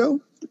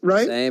Cujo,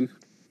 right? Same.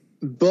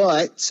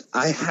 But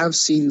I have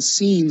seen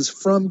scenes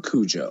from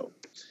Cujo.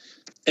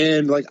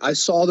 And like I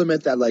saw them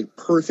at that like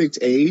perfect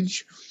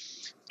age,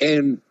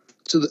 and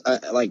to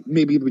the, like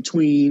maybe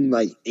between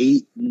like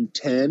 8 and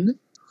 10,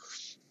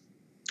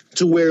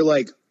 to where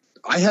like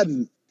I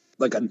had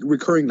like a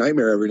recurring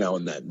nightmare every now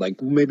and then,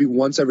 like maybe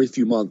once every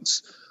few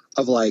months,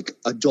 of like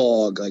a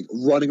dog like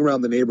running around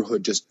the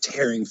neighborhood just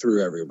tearing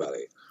through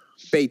everybody.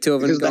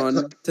 Beethoven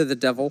gone to the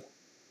devil.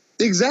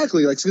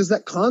 Exactly, like because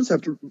that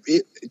concept,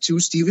 to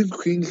Stephen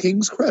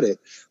King's credit,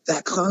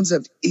 that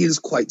concept is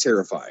quite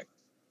terrifying.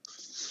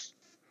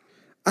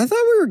 I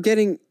thought we were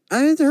getting... I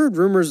had heard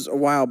rumors a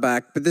while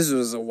back, but this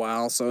was a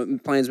while, so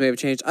plans may have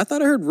changed. I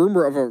thought I heard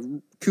rumor of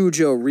a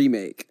Cujo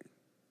remake.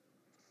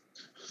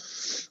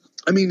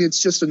 I mean,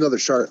 it's just another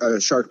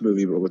shark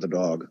movie, but with a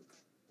dog.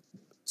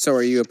 So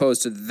are you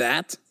opposed to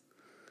that?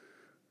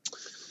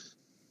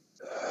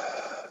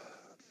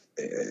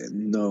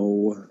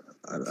 No.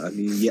 I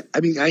mean, yeah. I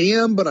mean, I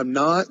am, but I'm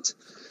not.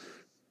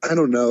 I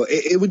don't know.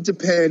 It would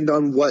depend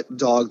on what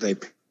dog they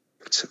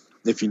picked,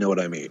 if you know what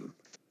I mean.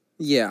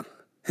 Yeah.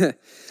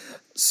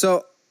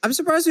 So I'm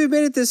surprised we've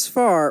made it this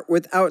far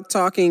without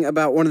talking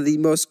about one of the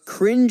most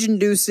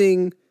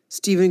cringe-inducing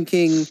Stephen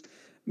King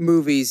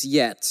movies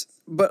yet.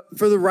 But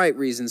for the right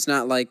reasons,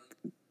 not like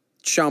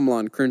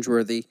Shyamalan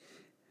cringeworthy.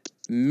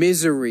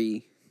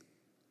 Misery.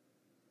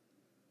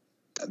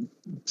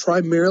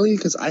 Primarily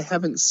because I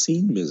haven't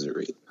seen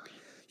Misery.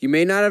 You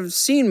may not have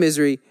seen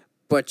Misery,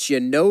 but you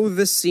know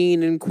the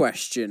scene in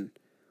question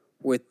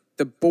with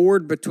the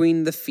board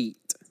between the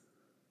feet.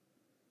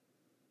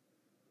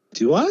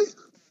 Do I?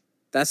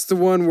 That's the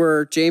one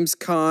where James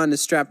Caan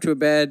is strapped to a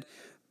bed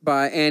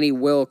by Annie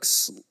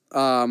Wilkes,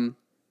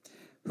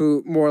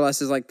 who more or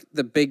less is like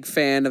the big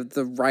fan of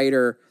the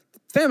writer.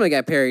 Family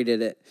Guy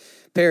parodied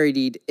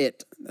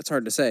it. That's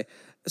hard to say.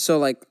 So,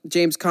 like,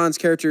 James Caan's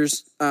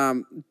character's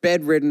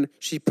bedridden.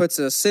 She puts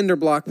a cinder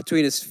block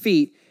between his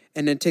feet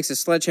and then takes a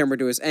sledgehammer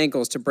to his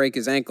ankles to break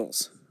his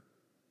ankles.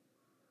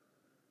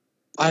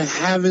 I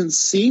haven't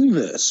seen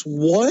this.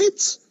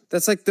 What?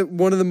 That's like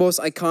one of the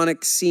most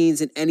iconic scenes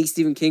in any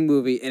Stephen King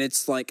movie, and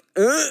it's like,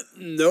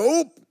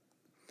 nope.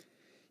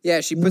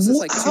 Yeah, she puts this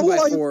like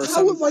 2x4 or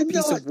some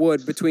piece of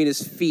wood between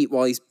his feet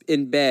while he's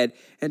in bed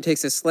and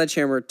takes a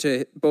sledgehammer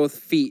to both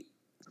feet.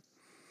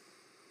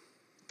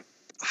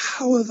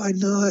 How have I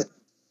not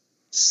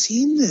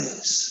seen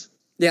this?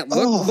 Yeah,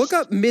 look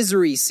up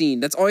Misery scene.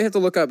 That's all you have to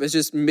look up is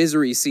just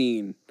Misery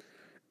scene.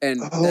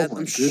 And that,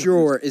 I'm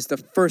sure, is the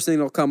first thing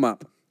that'll come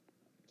up.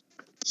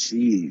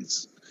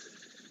 Jeez.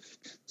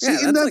 Yeah,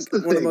 see, that's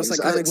like one of the most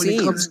iconic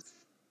scenes.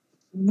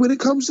 When it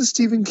comes to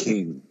Stephen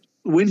King,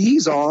 when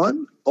he's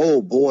on,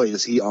 oh boy,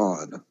 is he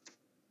on.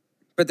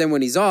 But then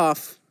when he's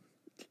off...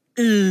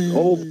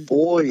 oh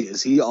boy,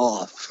 is he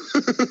off.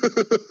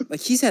 Like,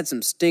 he's had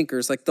some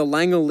stinkers, like the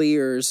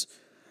Langoliers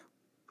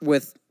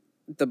with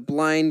the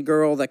blind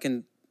girl that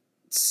can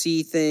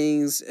see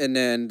things, and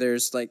then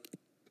there's like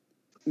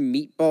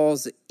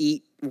meatballs that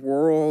eat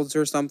worlds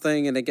or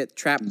something, and they get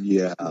trapped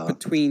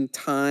between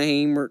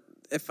time, or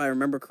if I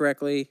remember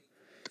correctly.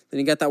 Then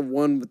you got that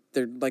one with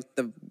their like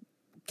the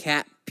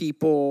cat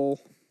people.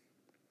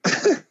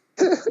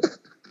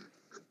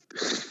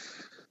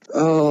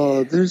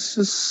 Oh, there's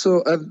just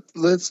so...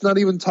 let's not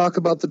even talk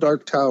about the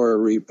Dark Tower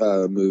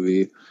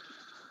movie.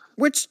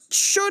 Which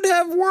should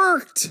have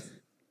worked.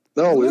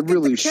 No, it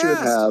really should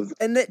have.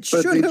 And it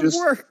should have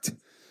worked.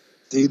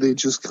 They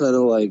just kind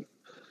of like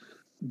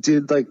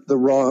did like the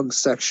wrong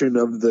section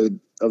of the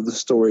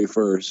story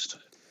first.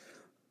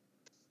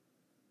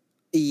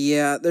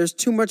 Yeah, there's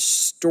too much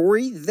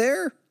story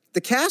there.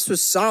 The cast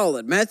was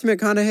solid. Matthew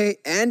McConaughey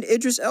and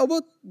Idris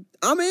Elba,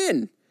 I'm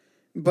in.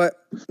 But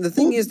the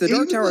thing is, the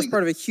Dark Tower is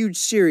part of a huge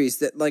series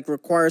that like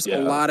requires a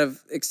lot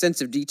of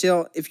extensive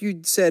detail. If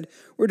you said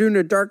we're doing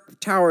a Dark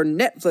Tower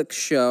Netflix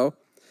show,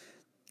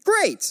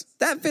 great,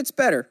 that fits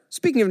better.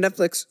 Speaking of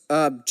Netflix,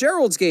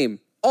 Gerald's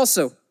Game,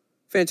 also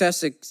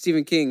fantastic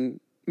Stephen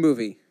King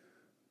movie.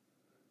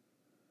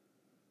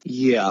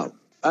 Yeah,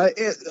 I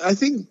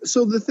think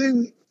so. The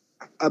thing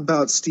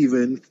about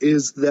Stephen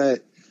is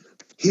that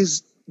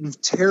his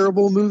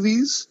terrible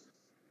movies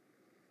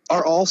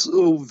are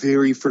also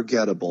very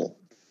forgettable.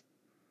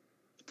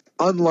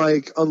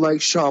 Unlike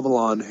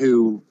Shyamalan,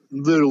 who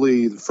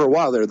literally for a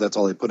while there, that's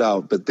all he put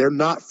out, but they're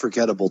not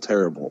forgettable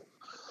terrible.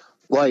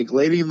 Like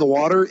Lady in the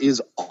Water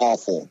is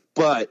awful,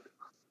 but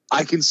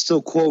I can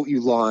still quote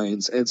you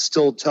lines and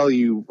still tell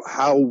you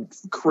how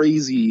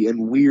crazy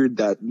and weird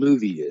that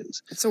movie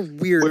is. It's a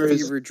weird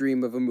fever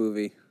dream of a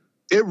movie.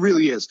 It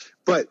really is.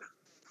 But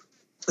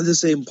on the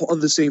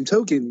same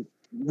token,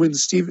 when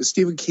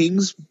Stephen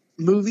King's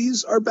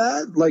movies are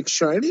bad, like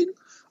Shining,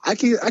 I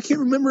can't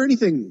remember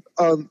anything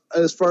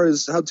as far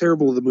as how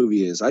terrible the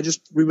movie is. I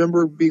just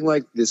remember being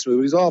like, this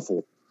movie's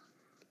awful.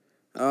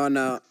 Oh,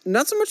 no.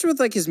 Not so much with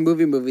like his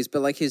movies,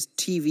 but like his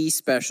TV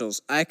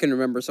specials. I can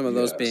remember some of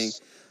those being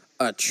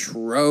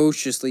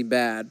atrociously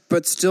bad,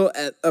 but still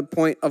at a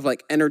point of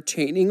like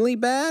entertainingly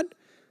bad.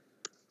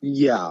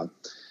 Yeah.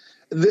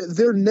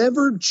 They're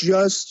never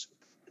just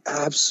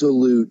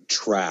absolute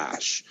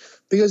trash,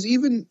 because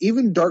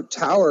even Dark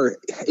Tower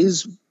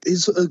is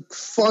a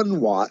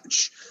fun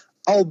watch,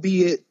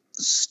 albeit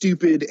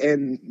stupid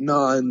and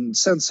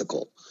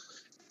nonsensical.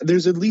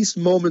 There's at least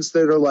moments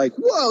that are like,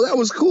 whoa, that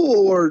was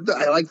cool, or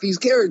I like these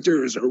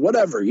characters, or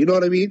whatever. You know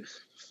what I mean?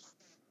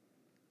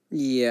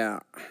 Yeah.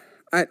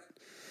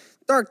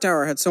 Dark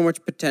Tower had so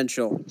much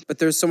potential, but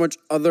there's so much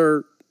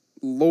other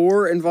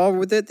lore involved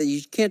with it that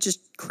you can't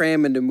just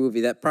cram into a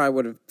movie. That probably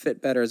would have fit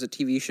better as a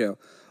TV show.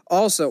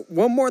 Also,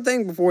 one more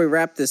thing before we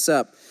wrap this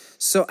up.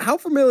 So how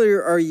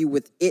familiar are you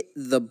with It,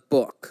 the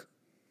book?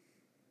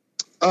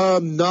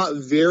 Not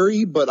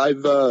very, but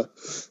I've,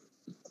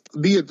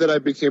 be it that I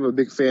became a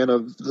big fan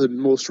of the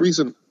most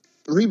recent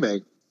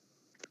remake,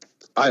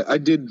 I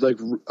did like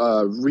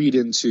read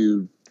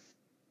into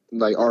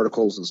like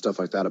articles and stuff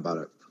like that about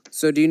it.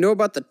 So do you know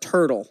about the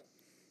turtle?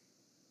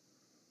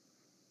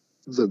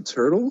 The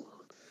turtle?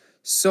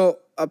 So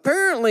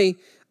apparently,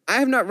 I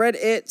have not read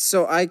it,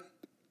 so I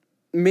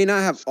may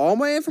not have all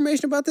my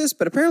information about this,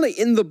 but apparently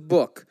in the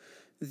book,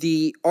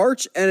 the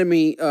arch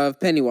enemy of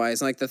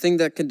Pennywise, like the thing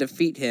that can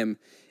defeat him,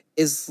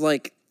 is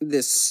like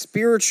this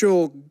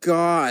spiritual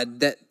god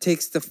that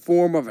takes the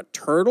form of a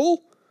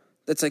turtle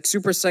that's like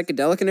super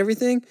psychedelic and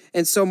everything.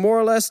 And so more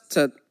or less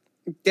to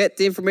get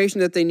the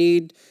information that they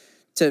need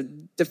to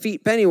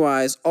defeat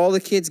Pennywise, all the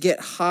kids get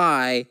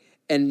high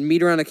and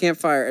meet around a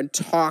campfire and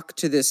talk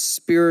to this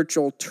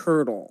spiritual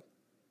turtle.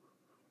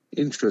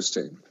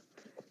 Interesting.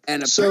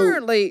 And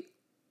apparently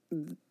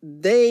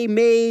they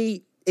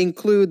may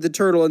include the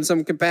turtle in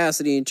some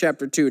capacity in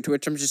chapter 2, to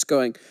which I'm just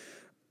going,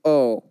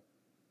 oh,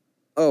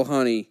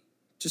 honey,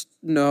 just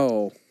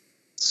no.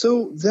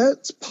 So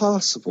that's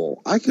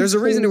possible. There's a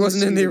reason it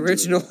wasn't in the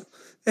original.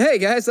 Hey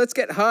guys, let's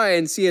get high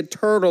and see a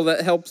turtle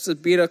that helps us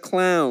beat a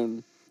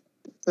clown.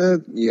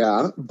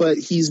 Yeah, but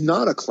he's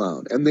not a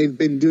clown, and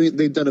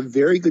they've done a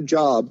very good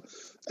job,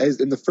 as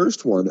in the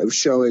first one, of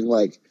showing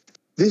like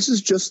this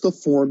is just the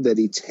form that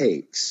he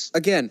takes.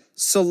 Again,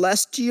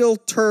 celestial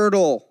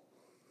turtle.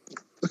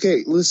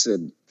 Okay,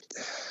 listen,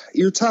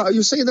 you're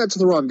saying that to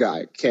the wrong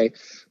guy, okay?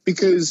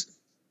 Because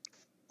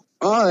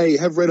I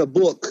have read a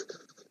book,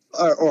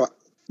 or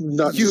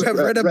not. You have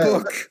read a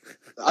book.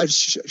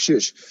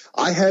 Shush.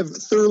 I have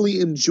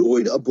thoroughly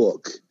enjoyed a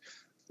book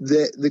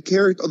that the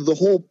character, the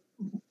whole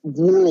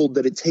world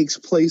that it takes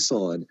place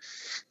on,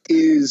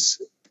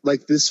 is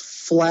like this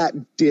flat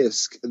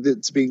disc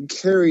that's being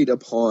carried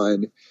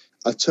upon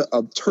a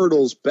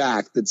turtle's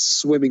back that's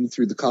swimming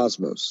through the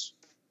cosmos,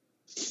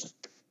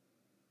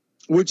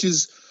 which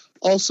is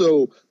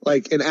also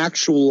like an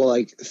actual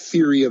like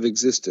theory of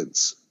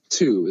existence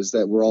too, is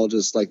that we're all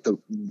just like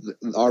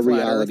our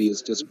reality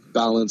is just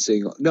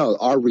balancing. No,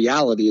 our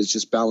reality is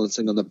just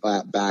balancing on the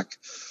back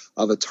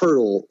of a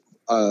turtle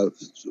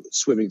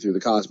swimming through the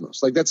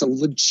cosmos. Like that's a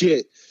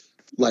legit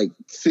like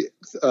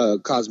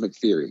cosmic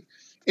theory.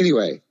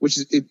 Anyway, which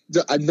is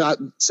I'm not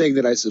saying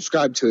that I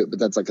subscribe to it, but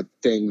that's like a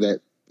thing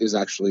that is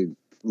actually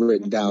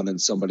written down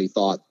and somebody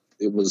thought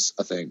it was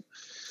a thing.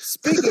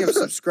 Speaking of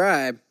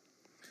subscribe,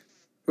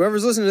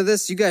 whoever's listening to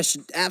this, you guys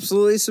should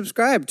absolutely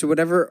subscribe to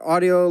whatever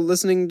audio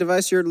listening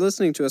device you're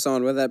listening to us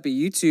on, whether that be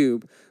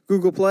YouTube,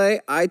 Google Play,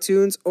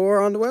 iTunes,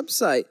 or on the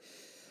website.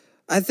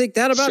 I think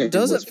that about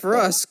does it for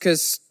us,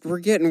 because we're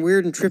getting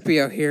weird and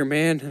trippy out here,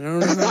 man. I don't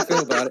know how I feel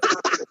about it.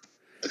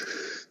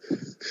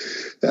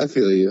 I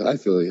feel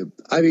you.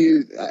 I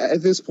mean,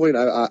 at this point,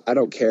 I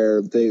don't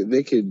care.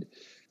 They could.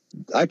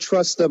 I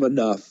trust them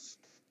enough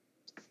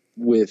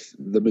with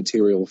the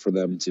material for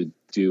them to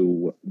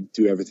do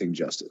everything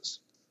justice.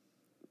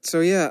 So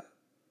yeah,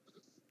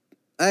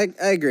 I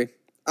agree.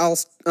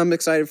 I'm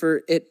excited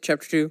for it,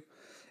 Chapter 2,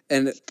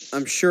 and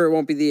I'm sure it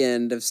won't be the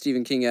end of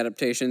Stephen King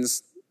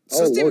adaptations.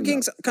 So Stephen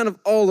King's kind of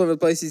all over the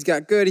place. He's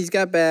got good, he's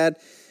got bad.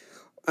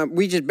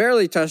 We just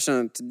barely touched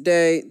on it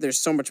today. There's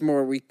so much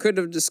more we could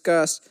have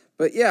discussed.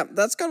 But yeah,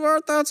 that's kind of our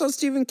thoughts on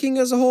Stephen King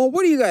as a whole.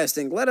 What do you guys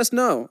think? Let us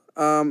know.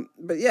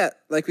 But yeah,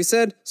 like we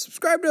said,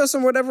 subscribe to us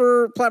on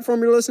whatever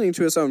platform you're listening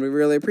to us on. We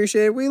really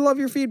appreciate it. We love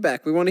your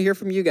feedback. We want to hear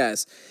from you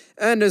guys.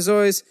 And as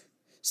always,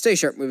 stay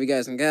sharp, movie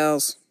guys and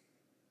gals.